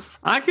 because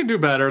I can do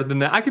better than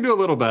that. I can do a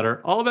little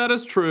better. All that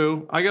is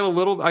true. I got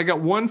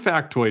one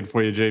factoid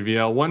for you,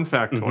 JVL. One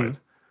factoid.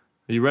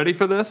 Mm-hmm. Are you ready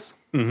for this?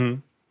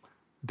 Mm-hmm.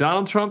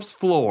 Donald Trump's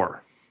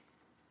floor.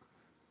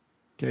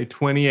 Okay,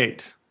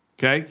 28.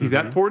 Okay, he's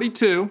at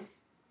 42.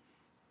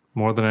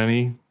 More than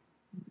any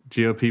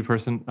GOP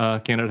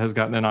candidate has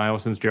gotten in Iowa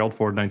since Gerald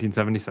Ford,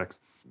 1976.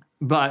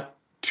 But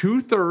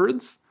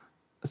 2/3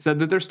 said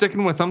that they're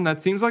sticking with him.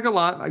 That seems like a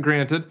lot,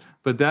 granted,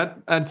 but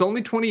that's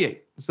only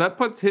 28. So that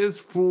puts his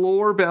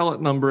floor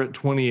ballot number at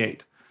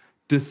 28.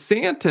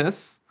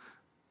 DeSantis,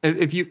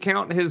 if you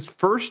count his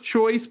first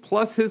choice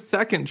plus his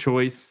second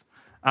choice,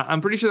 I'm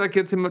pretty sure that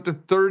gets him up to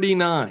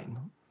 39.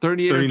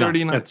 38 or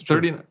 39. That's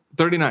true.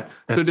 39.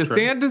 That's so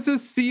DeSantis'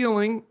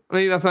 ceiling,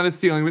 maybe that's not his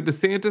ceiling, but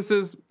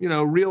DeSantis'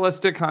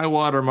 realistic high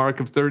water mark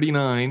of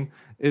 39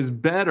 is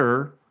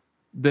better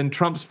than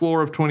Trump's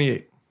floor of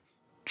 28.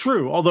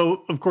 True,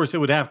 although, of course, it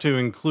would have to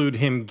include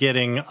him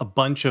getting a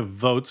bunch of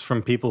votes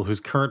from people whose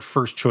current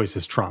first choice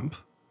is Trump,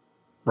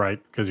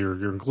 right? Because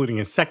you're including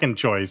his second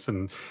choice.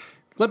 And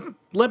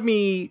let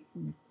me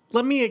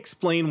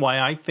explain why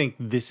I think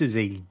this is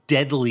a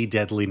deadly,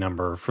 deadly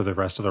number for the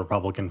rest of the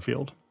Republican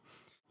field.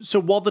 So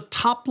while the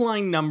top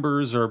line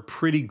numbers are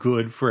pretty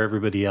good for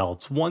everybody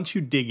else, once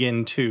you dig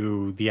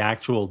into the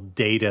actual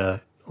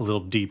data a little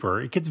deeper,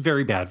 it gets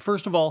very bad.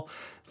 First of all,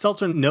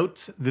 Selzer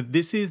notes that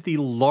this is the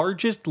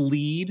largest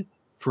lead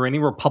for any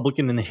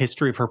Republican in the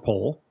history of her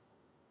poll.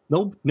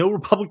 No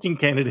Republican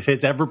candidate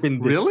has ever been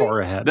this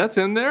far ahead. That's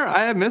in there?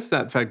 I have missed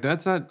that fact.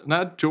 That's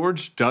not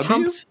George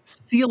W.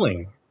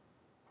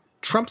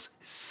 Trump's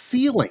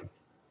ceiling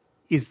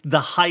is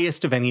the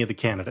highest of any of the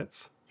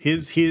candidates.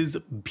 His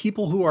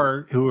people who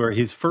are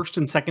his first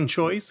and second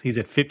choice, he's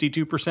at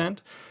 52%.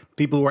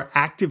 People who are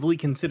actively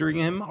considering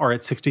him are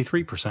at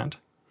 63%.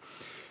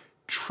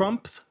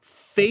 Trump's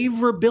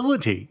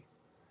favorability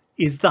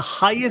is the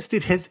highest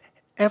it has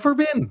ever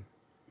been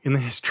in the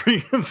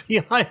history of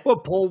the Iowa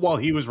poll while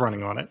he was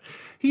running on it.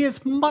 He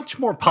is much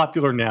more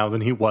popular now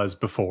than he was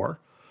before,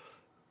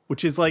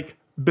 which is like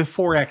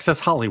before Access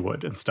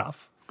Hollywood and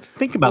stuff.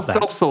 Think about that.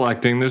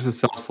 Self-selecting. There's a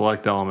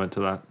self-select element to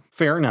that.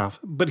 Fair enough.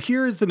 But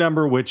here is the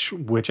number which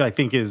I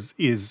think is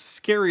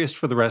scariest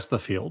for the rest of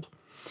the field.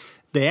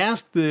 They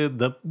asked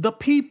the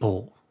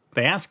people,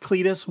 they asked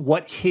Cletus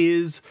what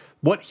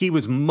he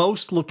was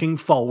most looking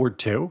forward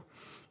to.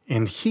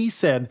 And he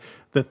said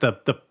that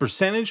the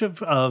percentage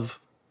of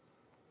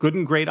good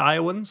and great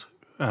Iowans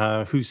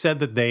who said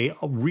that they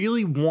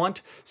really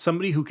want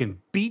somebody who can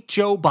beat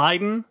Joe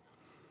Biden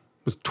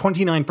was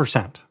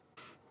 29%.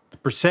 The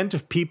percent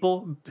of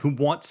people who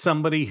want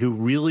somebody who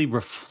really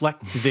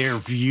reflects their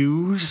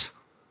views,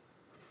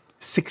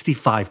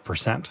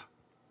 65%.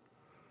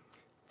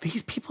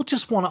 These people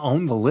just want to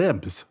own the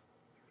libs.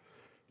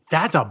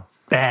 That's a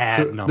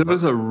bad number. There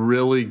was a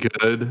really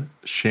good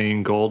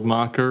Shane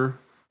Goldmacher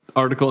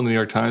article in the New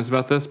York Times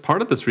about this.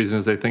 Part of this reason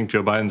is they think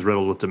Joe Biden's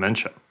riddled with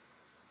dementia.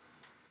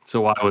 So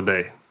why would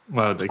they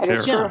Why would they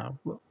care? Yeah.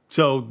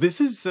 So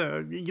this is,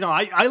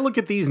 I look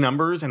at these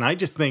numbers and I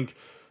just think,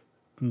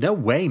 no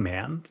way,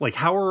 man. Like,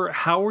 how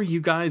are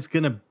you guys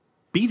going to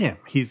beat him?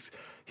 His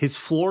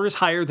floor is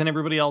higher than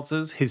everybody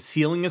else's. His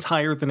ceiling is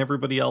higher than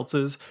everybody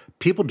else's.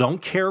 People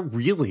don't care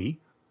really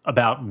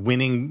about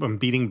winning and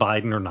beating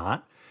Biden or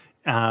not.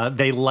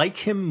 They like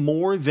him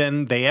more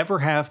than they ever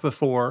have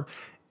before.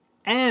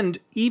 And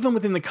even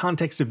within the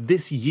context of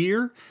this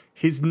year,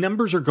 his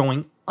numbers are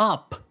going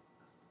up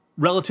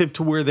relative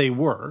to where they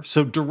were.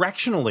 So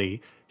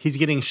directionally, he's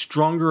getting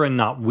stronger and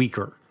not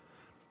weaker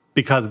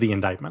because of the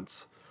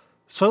indictments.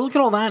 So I look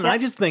at all that and I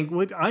just think,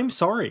 I'm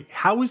sorry,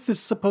 how is this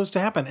supposed to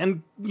happen?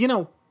 And,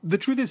 the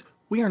truth is,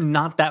 we are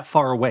not that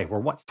far away.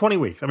 We're 20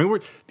 weeks? I mean,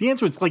 the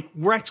answer is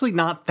we're actually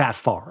not that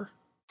far.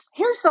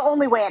 Here's the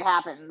only way it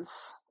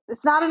happens.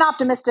 It's not an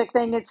optimistic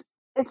thing.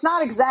 It's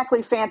not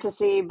exactly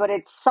fantasy, but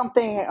it's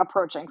something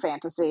approaching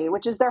fantasy,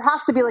 which is there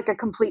has to be like a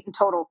complete and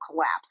total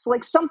collapse.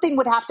 Like something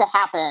would have to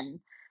happen,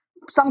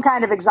 some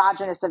kind of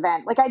exogenous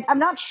event. Like I'm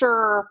not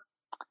sure.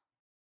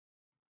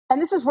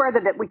 And this is where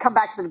we come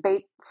back to the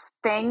debates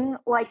thing.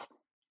 Like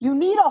you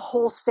need a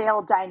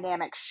wholesale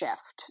dynamic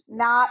shift,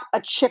 not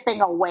a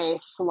chipping away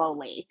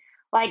slowly.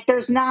 Like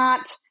there's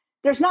not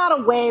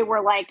a way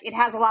where like it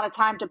has a lot of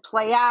time to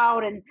play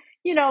out and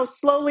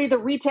slowly the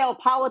retail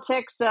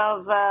politics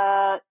of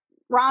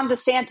Ron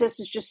DeSantis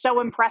is just so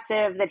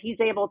impressive that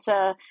he's able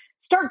to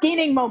start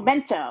gaining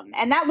momentum.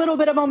 And that little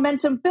bit of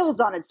momentum builds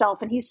on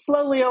itself and he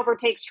slowly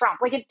overtakes Trump.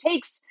 Like it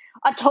takes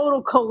a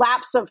total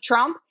collapse of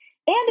Trump.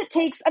 And it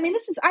takes,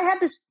 I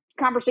had this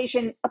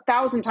conversation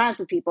 1,000 times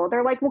with people.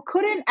 They're like, well,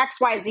 couldn't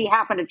XYZ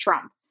happen to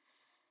Trump?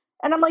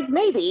 And I'm like,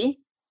 maybe.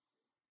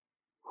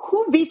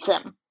 Who beats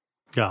him?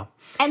 Yeah.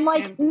 And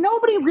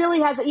nobody really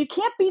has it. You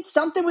can't beat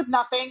something with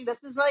nothing.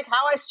 This is like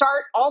how I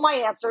start all my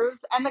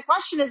answers. And the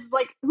question is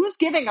like, who's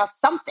giving us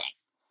something?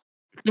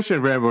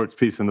 Christian Ramborg's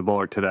piece in The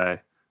Bulwark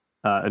today,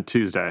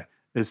 Tuesday,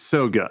 is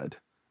so good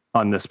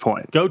on this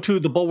point. Go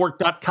to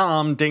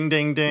thebulwark.com, ding,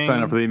 ding, ding.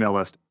 Sign up for the email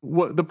list.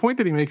 The point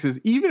that he makes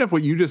is even if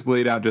what you just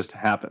laid out just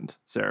happened,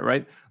 Sarah,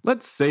 right?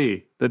 Let's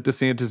say that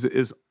DeSantis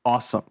is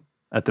awesome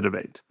at the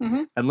debate.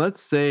 Mm-hmm. And let's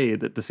say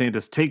that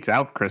DeSantis takes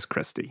out Chris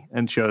Christie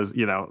and shows,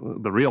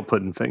 the real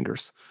pudding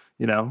fingers,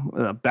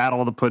 battle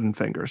of the pudding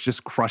fingers,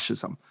 just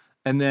crushes them.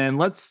 And then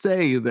let's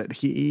say that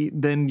he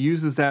then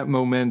uses that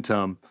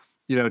momentum,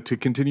 to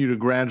continue to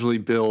gradually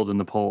build in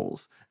the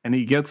polls. And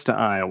he gets to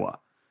Iowa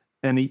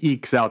and he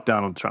ekes out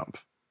Donald Trump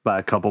by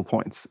a couple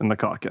points in the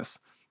caucus.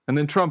 And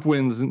then Trump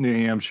wins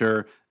New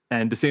Hampshire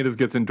and DeSantis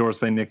gets endorsed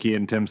by Nikki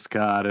and Tim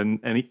Scott and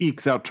he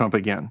ekes out Trump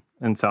again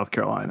in South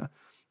Carolina.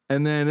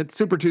 And then it's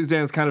Super Tuesday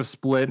and it's kind of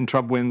split and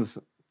Trump wins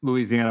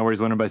Louisiana where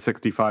he's winning by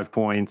 65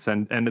 points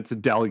and it's a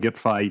delegate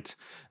fight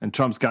and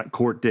Trump's got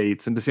court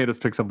dates and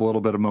DeSantis picks up a little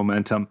bit of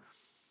momentum.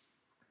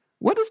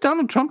 What is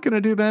Donald Trump going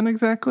to do then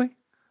exactly?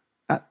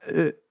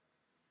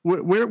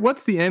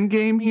 What's the end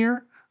game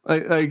here?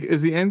 Like,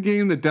 is the end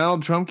game that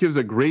Donald Trump gives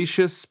a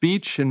gracious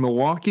speech in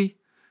Milwaukee,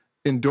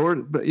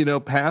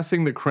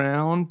 passing the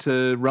crown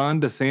to Ron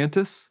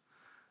DeSantis?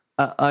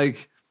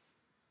 Have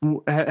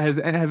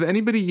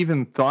anybody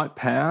even thought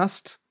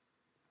past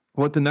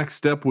what the next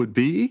step would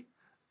be?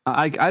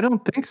 I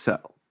don't think so.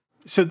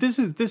 So this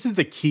is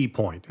the key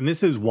point, and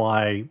this is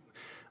why,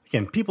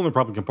 again, people in the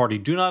Republican Party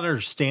do not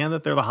understand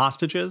that they're the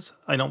hostages.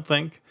 I don't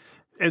think,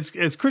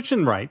 as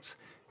Christian writes,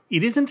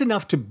 it isn't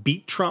enough to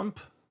beat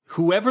Trump.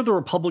 Whoever the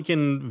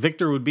Republican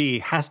victor would be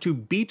has to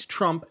beat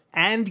Trump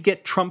and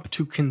get Trump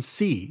to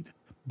concede.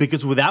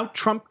 Because without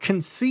Trump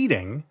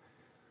conceding,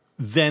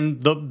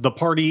 then the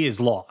party is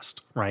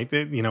lost, right?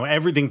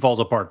 Everything falls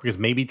apart because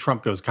maybe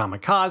Trump goes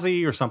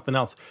kamikaze or something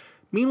else.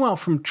 Meanwhile,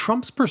 from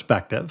Trump's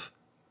perspective,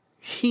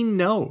 he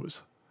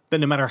knows that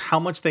no matter how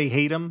much they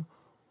hate him,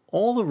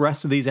 all the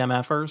rest of these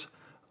MFers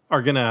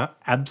are going to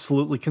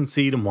absolutely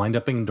concede and wind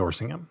up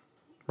endorsing him,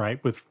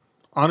 right? With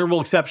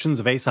honorable exceptions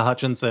of Asa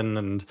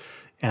Hutchinson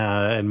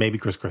and maybe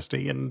Chris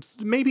Christie and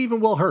maybe even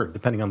Will Hurd,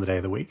 depending on the day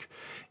of the week.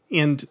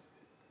 And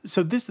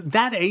so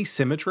that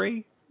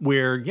asymmetry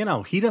where,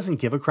 he doesn't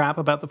give a crap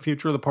about the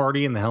future of the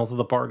party and the health of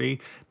the party,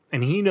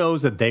 and he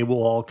knows that they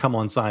will all come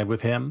on side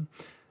with him.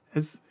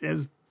 As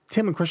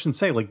Tim and Christian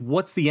say,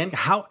 what's the end?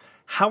 How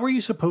are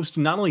you supposed to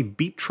not only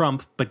beat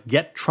Trump, but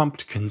get Trump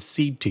to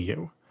concede to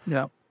you?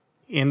 Yeah.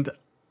 And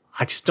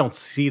I just don't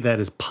see that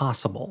as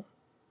possible.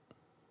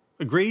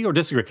 Agree or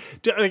disagree?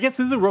 I guess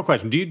this is a real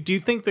question. Do you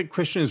think that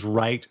Christian is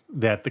right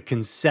that the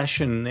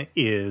concession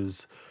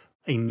is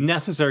a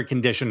necessary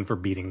condition for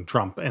beating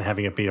Trump and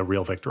having it be a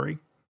real victory?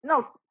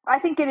 No, I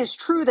think it is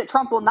true that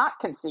Trump will not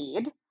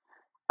concede.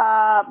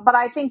 But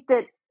I think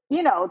that,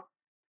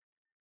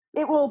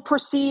 it will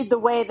proceed the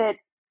way that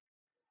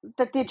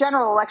the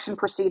general election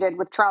proceeded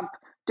with Trump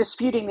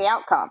disputing the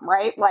outcome,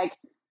 right? Like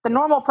the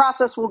normal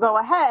process will go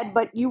ahead,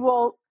 but you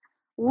will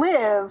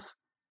live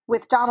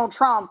with Donald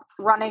Trump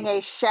running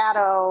a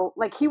shadow,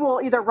 like he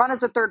will either run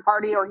as a third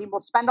party or he will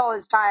spend all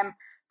his time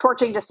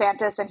torching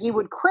DeSantis and he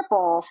would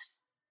cripple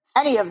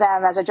any of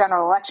them as a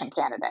general election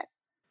candidate.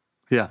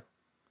 Yeah.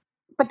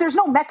 but there's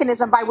no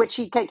mechanism by which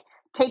he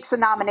takes a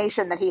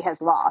nomination that he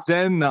has lost.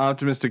 Then the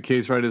optimistic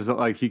case, right, is that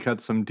like he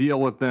cut some deal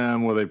with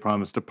them where they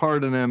promised to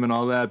pardon him and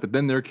all that, but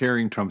then they're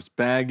carrying Trump's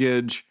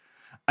baggage,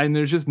 and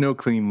there's just no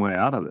clean way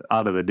out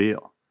of the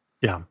deal.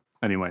 Yeah.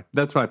 Anyway,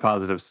 that's my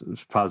positive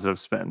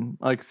spin.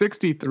 Like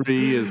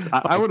 63 is,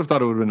 I would have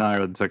thought it would have been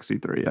higher than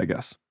 63, I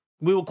guess.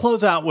 We will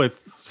close out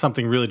with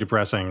something really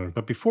depressing.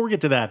 But before we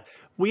get to that,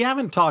 we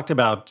haven't talked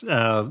about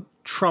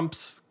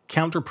Trump's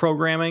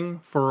counter-programming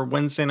for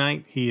Wednesday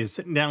night. He is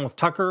sitting down with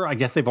Tucker. I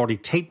guess they've already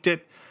taped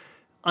it.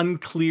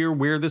 Unclear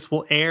where this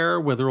will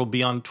air, whether it'll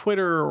be on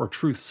Twitter or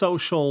Truth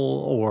Social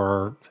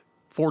or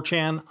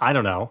 4chan. I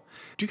don't know.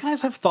 Do you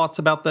guys have thoughts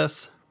about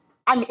this?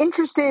 I'm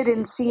interested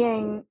in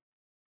seeing,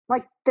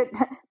 like,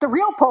 the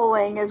real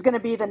polling is going to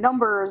be the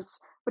numbers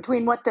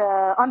between what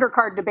the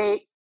undercard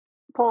debate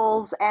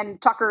polls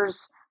and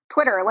Tucker's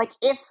Twitter. Like,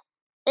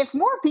 if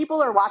more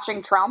people are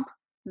watching Trump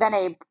than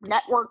a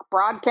network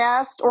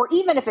broadcast, or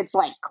even if it's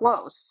like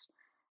close,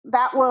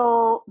 that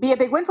will be a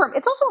big win for him.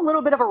 It's also a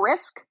little bit of a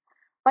risk.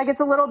 Like, it's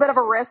a little bit of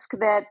a risk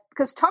that,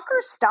 because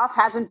Tucker's stuff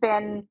hasn't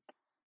been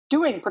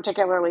doing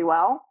particularly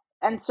well.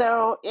 And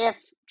so if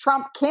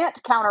Trump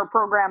can't counter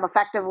program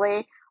effectively,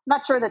 I'm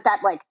not sure that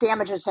like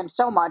damages him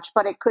so much,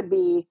 but it could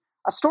be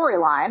a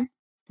storyline.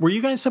 Were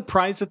you guys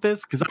surprised at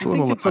this? Because I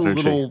think it's a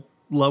little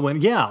low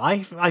end. Yeah,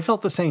 I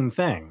felt the same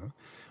thing.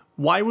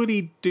 Why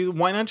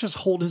not just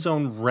hold his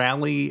own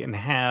rally and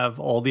have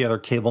all the other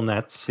cable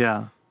nets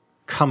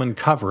come and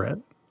cover it?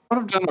 I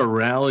would have done a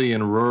rally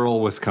in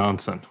rural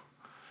Wisconsin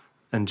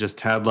and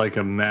just had like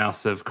a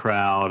massive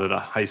crowd at a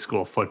high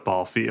school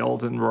football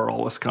field in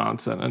rural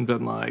Wisconsin and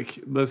been like,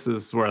 this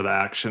is where the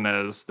action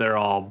is. They're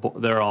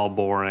all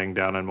boring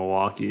down in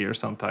Milwaukee or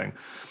something.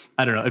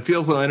 I don't know. It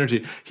feels low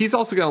energy. He's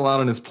also got a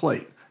lot on his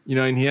plate,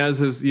 and he has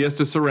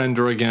to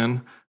surrender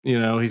again.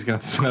 He's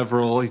got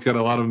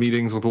a lot of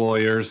meetings with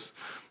lawyers.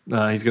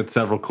 He's got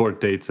several court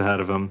dates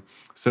ahead of him.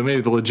 So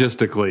maybe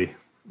logistically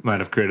might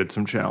have created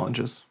some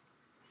challenges.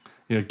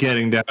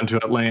 Getting down to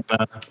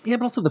Atlanta. Yeah,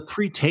 but also the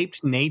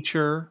pre-taped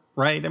nature,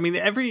 right? I mean,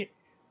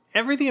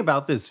 everything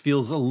about this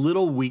feels a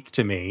little weak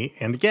to me.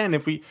 And again,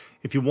 if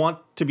you want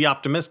to be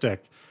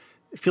optimistic,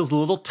 it feels a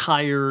little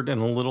tired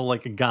and a little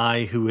like a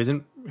guy who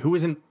isn't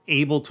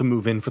able to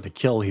move in for the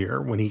kill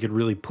here when he could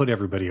really put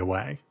everybody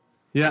away.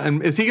 Yeah,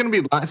 and is he going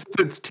to be, since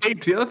it's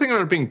taped, the other thing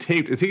about it being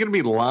taped, is he going to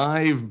be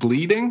live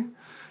bleeding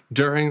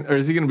during, or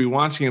is he going to be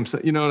watching him?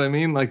 You know what I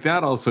mean? Like,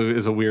 that also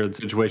is a weird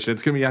situation.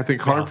 It's going to be, I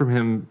think, hard for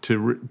him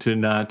to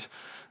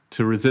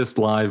resist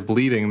live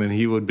bleeding. Then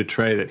he would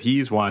betray that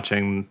he's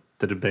watching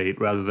the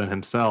debate rather than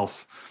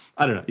himself.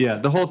 I don't know. Yeah,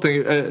 the whole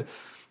thing.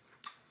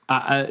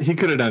 He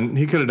could have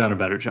done a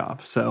better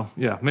job. So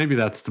yeah, maybe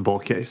that's the bull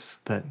case,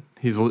 that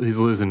he's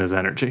losing his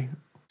energy.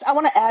 I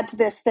want to add to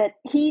this that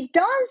he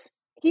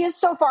is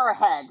so far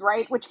ahead,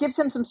 right? Which gives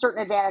him some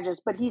certain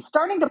advantages, but he's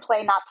starting to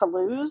play not to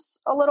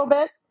lose a little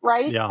bit,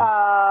 right?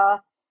 Yeah.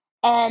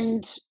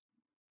 And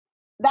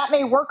that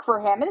may work for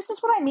him. And this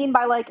is what I mean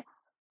by like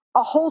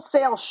a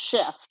wholesale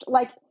shift.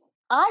 Like,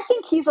 I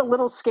think he's a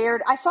little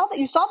scared.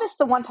 You saw this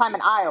the one time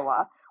in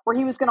Iowa where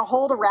he was going to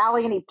hold a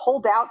rally and he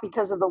pulled out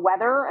because of the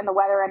weather, and the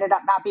weather ended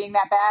up not being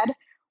that bad.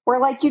 Where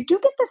like you do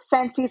get the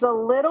sense he's a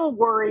little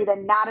worried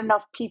and not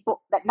enough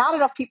people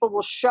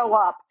will show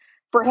up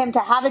for him to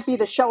have it be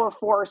the show of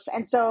force,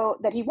 and so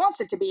that he wants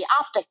it to be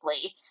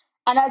optically.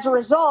 And as a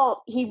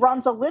result, he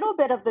runs a little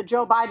bit of the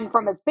Joe Biden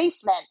from his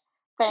basement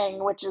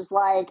thing, which is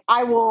like,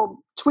 I will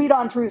tweet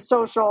on Truth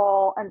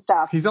Social and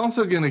stuff. He's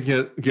also going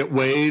to get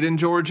weighed in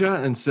Georgia,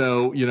 and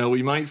so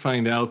we might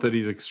find out that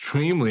he's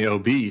extremely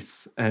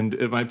obese, and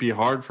it might be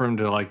hard for him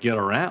to like get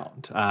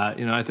around.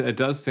 It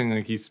does seem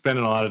like he's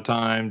spending a lot of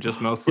time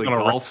just mostly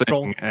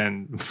golfing,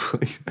 and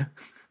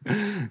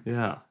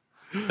yeah,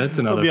 that's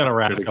another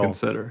thing to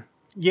consider.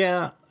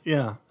 Yeah.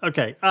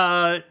 Okay.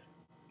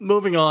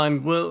 Moving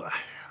on. Well,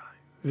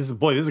 this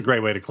is a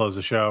great way to close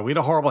the show. We had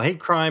a horrible hate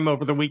crime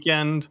over the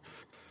weekend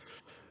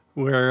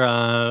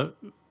where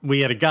we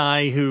had a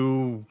guy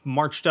who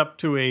marched up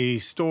to a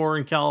store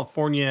in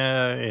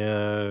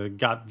California,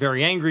 got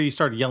very angry,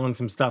 started yelling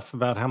some stuff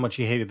about how much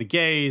he hated the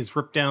gays,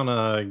 ripped down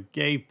a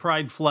gay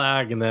pride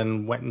flag, and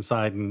then went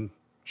inside and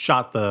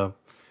shot the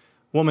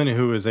woman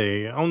who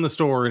owned the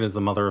store and is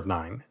the mother of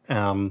 9. I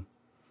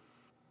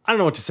don't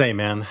know what to say,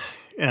 man.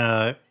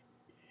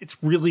 It's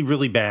really,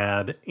 really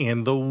bad.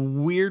 And the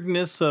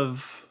weirdness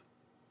of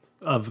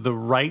the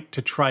right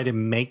to try to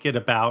make it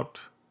about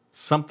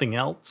something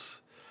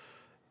else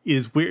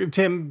is weird.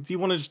 Tim, do you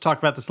want to just talk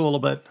about this a little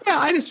bit? Yeah,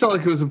 I just felt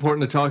like it was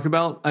important to talk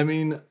about. I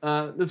mean,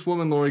 this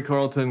woman, Lori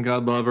Carlton,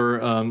 God love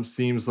her,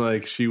 seems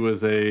like she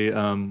was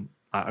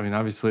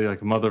obviously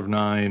like a mother of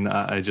 9.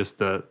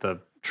 The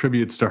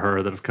tributes to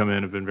her that have come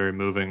in have been very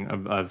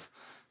moving. I've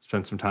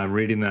spent some time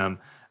reading them.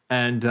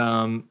 And,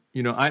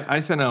 I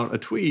sent out a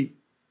tweet,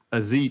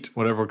 a zeet,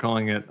 whatever we're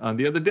calling it,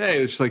 the other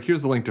day. It's like,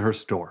 here's the link to her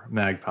store,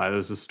 Magpie.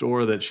 There's a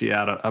store that she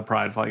had a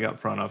pride flag up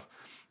front of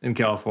in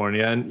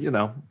California. And,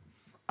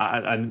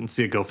 I didn't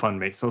see a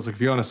GoFundMe. So I was like,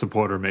 if you want to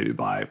support her, maybe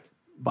buy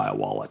a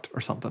wallet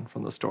or something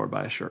from the store,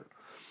 buy a shirt.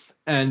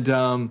 And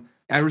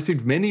I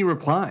received many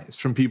replies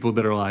from people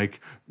that are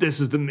like, this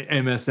is the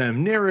MSM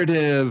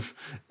narrative.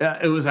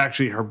 It was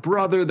actually her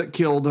brother that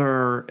killed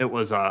her. It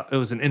was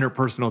an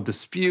interpersonal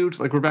dispute.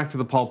 Like, we're back to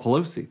the Paul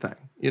Pelosi thing.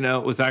 You know,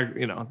 it was,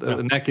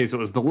 in that case, it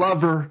was the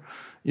lover.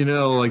 You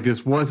know, like,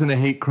 this wasn't a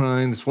hate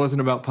crime. This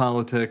wasn't about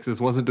politics.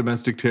 This wasn't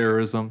domestic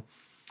terrorism.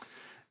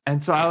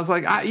 And so I was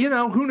like,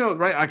 who knows,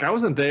 right? Like, I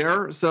wasn't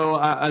there. So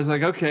I was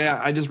like, okay,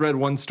 I just read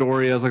one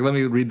story. I was like, let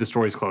me read the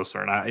stories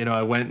closer. And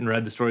I went and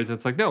read the stories.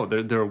 It's like, no,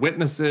 there are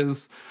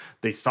witnesses.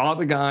 They saw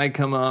the guy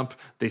come up.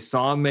 They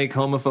saw him make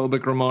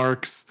homophobic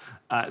remarks,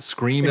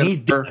 scream at her. He's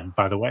dead,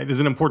 by the way. There's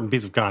an important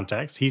piece of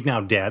context. He's now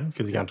dead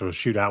because he got into a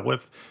shootout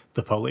with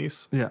the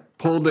police. Yeah.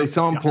 They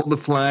saw him pull the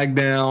flag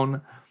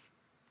down.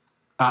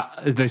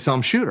 They saw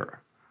him shoot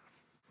her.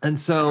 And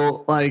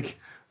so, like,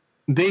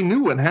 they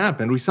knew what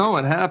happened. We saw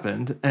what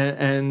happened.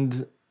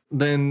 And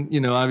then,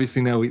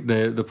 obviously now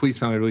the police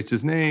finally released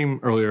his name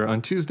earlier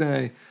on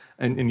Tuesday.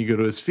 And you go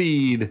to his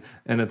feed,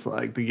 and it's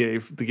like the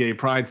gay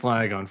pride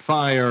flag on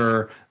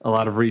fire, a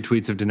lot of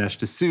retweets of Dinesh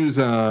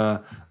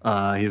D'Souza.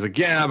 He has a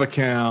Gab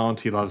account.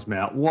 He loves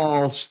Matt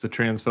Walsh, the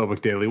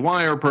transphobic Daily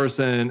Wire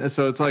person. And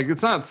so it's like,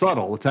 it's not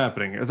subtle what's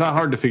happening. It's not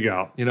hard to figure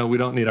out. We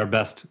don't need our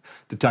best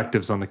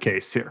detectives on the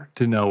case here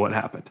to know what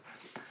happened.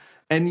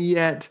 And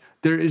yet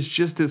there is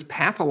just this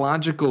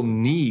pathological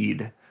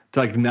need to,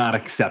 like, not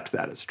accept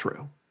that as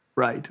true,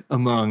 right,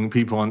 among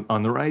people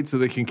on the right, so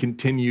they can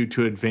continue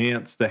to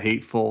advance the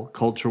hateful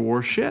culture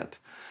war shit.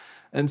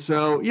 And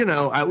so, we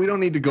don't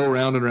need to go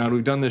around and around.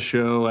 We've done this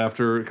show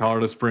after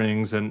Colorado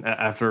Springs and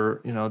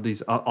after,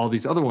 all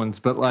these other ones.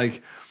 But,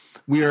 like,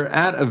 we are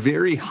at a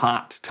very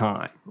hot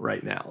time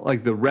right now.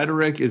 Like, the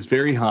rhetoric is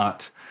very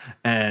hot,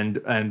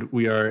 and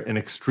we are an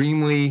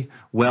extremely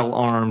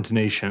well-armed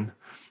nation.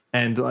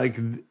 And, like,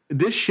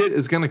 this shit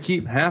is going to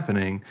keep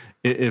happening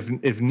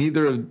if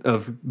neither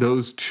of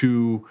those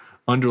two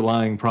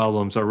underlying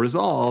problems are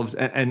resolved,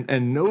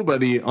 and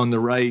nobody on the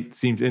right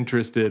seems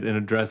interested in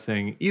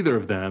addressing either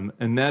of them.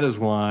 And that is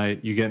why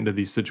you get into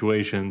these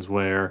situations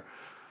where,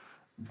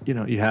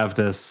 you have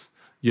this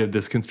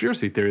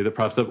conspiracy theory that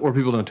props up, or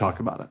people don't talk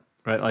about it,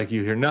 right? Like,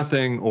 you hear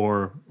nothing,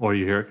 or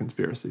you hear a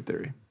conspiracy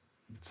theory.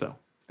 So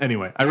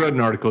anyway, I wrote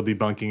an article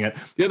debunking it.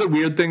 The other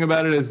weird thing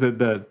about it is that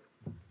the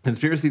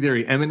conspiracy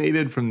theory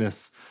emanated from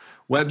this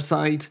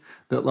website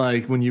that,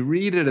 like, when you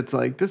read it, it's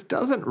like, this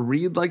doesn't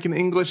read like an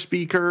English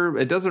speaker.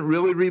 It doesn't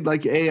really read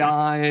like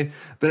AI,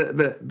 but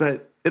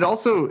it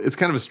also is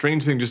kind of a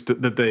strange thing just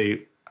that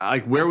they,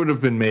 like, where would have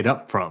been made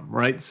up from,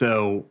 right?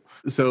 So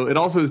it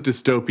also is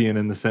dystopian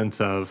in the sense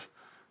of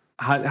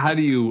how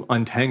do you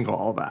untangle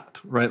all that,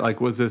 right? Like,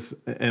 was this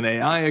an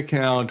AI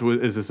account?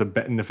 Is this a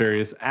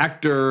nefarious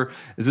actor?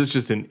 Is this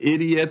just an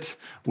idiot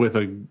with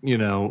a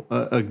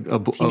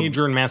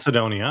teenager in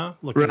Macedonia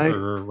looking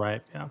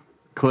for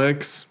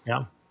clicks?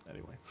 Yeah.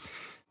 Anyway,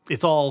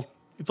 it's all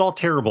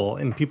terrible,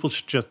 and people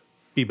should just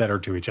be better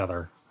to each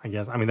other, I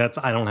guess. I mean,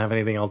 I don't have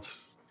anything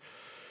else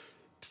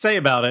to say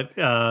about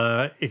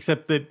it,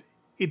 except that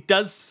it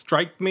does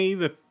strike me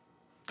that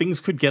things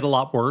could get a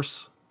lot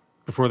worse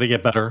before they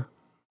get better.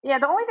 Yeah,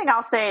 the only thing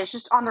I'll say is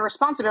just on the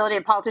responsibility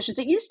of politicians.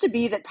 It used to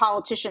be that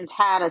politicians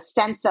had a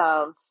sense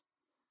of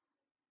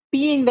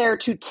being there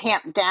to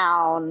tamp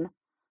down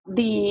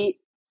the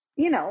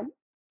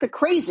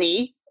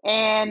crazy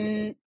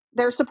and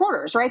their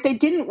supporters, right? They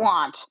didn't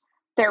want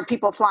their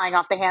people flying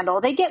off the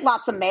handle. They get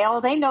lots of mail.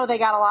 They know they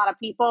got a lot of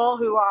people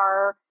who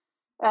are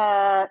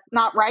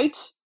not right.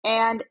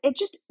 And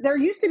there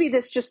used to be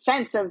this just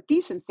sense of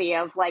decency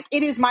of, like,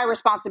 it is my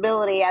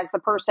responsibility as the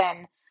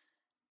person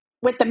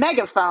with the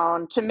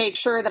megaphone to make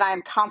sure that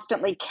I'm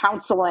constantly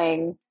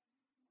counseling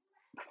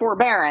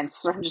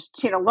forbearance or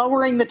just,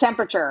 lowering the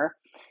temperature.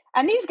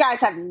 And these guys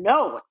have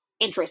no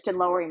interest in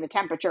lowering the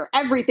temperature.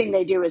 Everything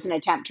they do is an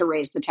attempt to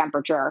raise the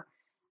temperature,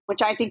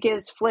 which I think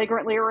is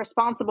flagrantly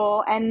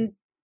irresponsible and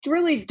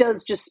really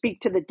does just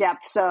speak to the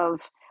depths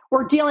of,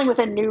 we're dealing with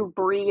a new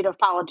breed of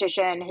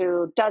politician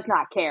who does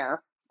not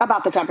care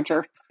about the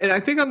temperature. And I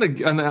think on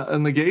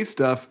the gay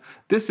stuff,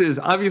 this is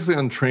obviously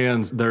on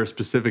trans. There are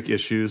specific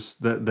issues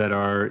that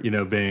are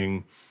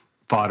being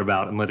fought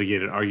about and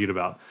litigated, and argued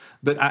about.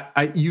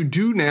 But you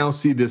do now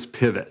see this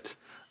pivot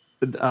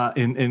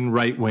in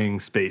right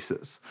wing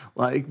spaces,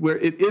 like, where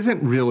it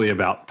isn't really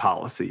about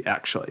policy.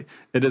 Actually,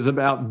 it is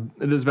about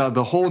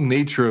the whole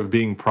nature of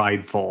being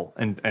prideful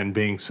and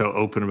being so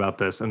open about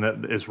this, and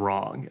that is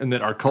wrong, and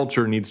that our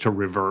culture needs to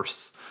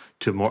reverse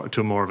to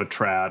more of a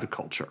trad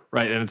culture,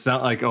 right? And it's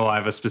not like, oh, I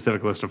have a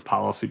specific list of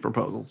policy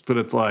proposals, but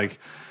it's like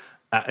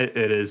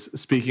it is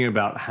speaking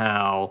about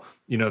how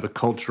the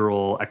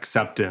cultural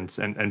acceptance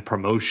and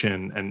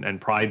promotion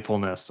and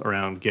pridefulness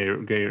around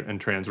gay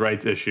and trans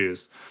rights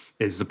issues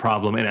is the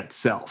problem in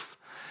itself.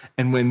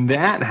 And when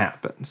that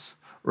happens,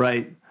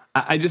 right,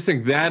 I just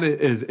think that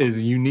is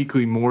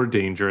uniquely more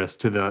dangerous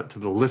to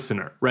the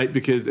listener, right?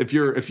 Because if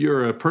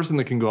you're a person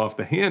that can go off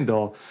the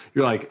handle,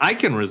 you're like, I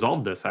can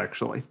resolve this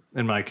actually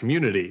in my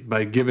community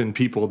by giving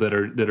people that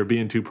are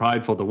being too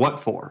prideful to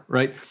what for,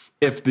 right?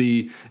 If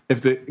the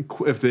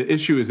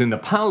issue is in the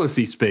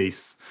policy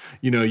space,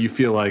 you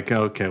feel like,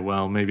 okay,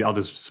 well, maybe I'll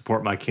just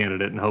support my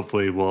candidate and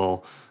hopefully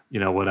we'll,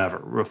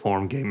 whatever,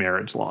 reform gay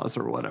marriage laws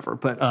or whatever.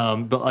 But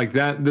like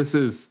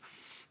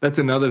that's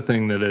another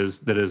thing that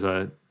is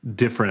a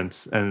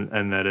difference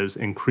and that is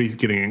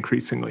getting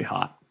increasingly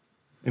hot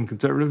in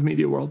conservative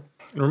media world.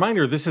 A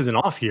reminder, this is an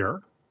off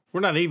year. We're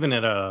not even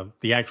at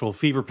the actual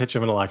fever pitch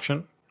of an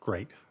election.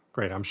 Great.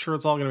 I'm sure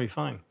it's all going to be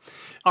fine.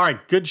 All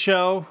right, good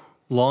show,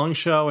 long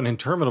show, an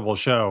interminable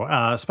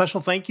show.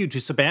 Special thank you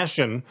to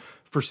Sebastian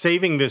for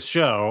saving this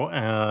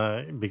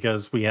show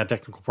because we had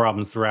technical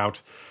problems throughout.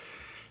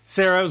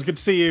 Sarah, it was good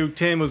to see you.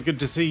 Tim, it was good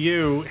to see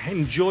you.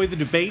 Enjoy the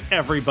debate,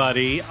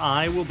 everybody.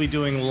 I will be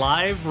doing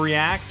live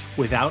React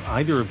without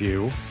either of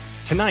you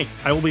tonight.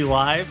 I will be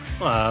live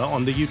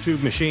on the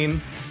YouTube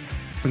machine.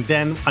 And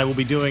then I will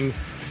be doing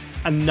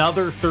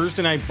another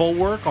Thursday Night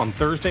Bulwark on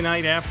Thursday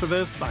night after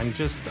this. I'm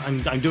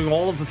doing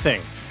all of the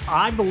things.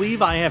 I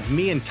believe I have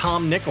me and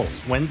Tom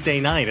Nichols Wednesday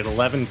night at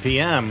 11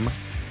 p.m.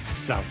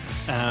 So,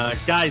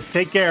 guys,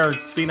 take care.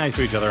 Be nice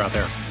to each other out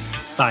there.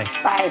 Bye.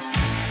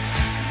 Bye.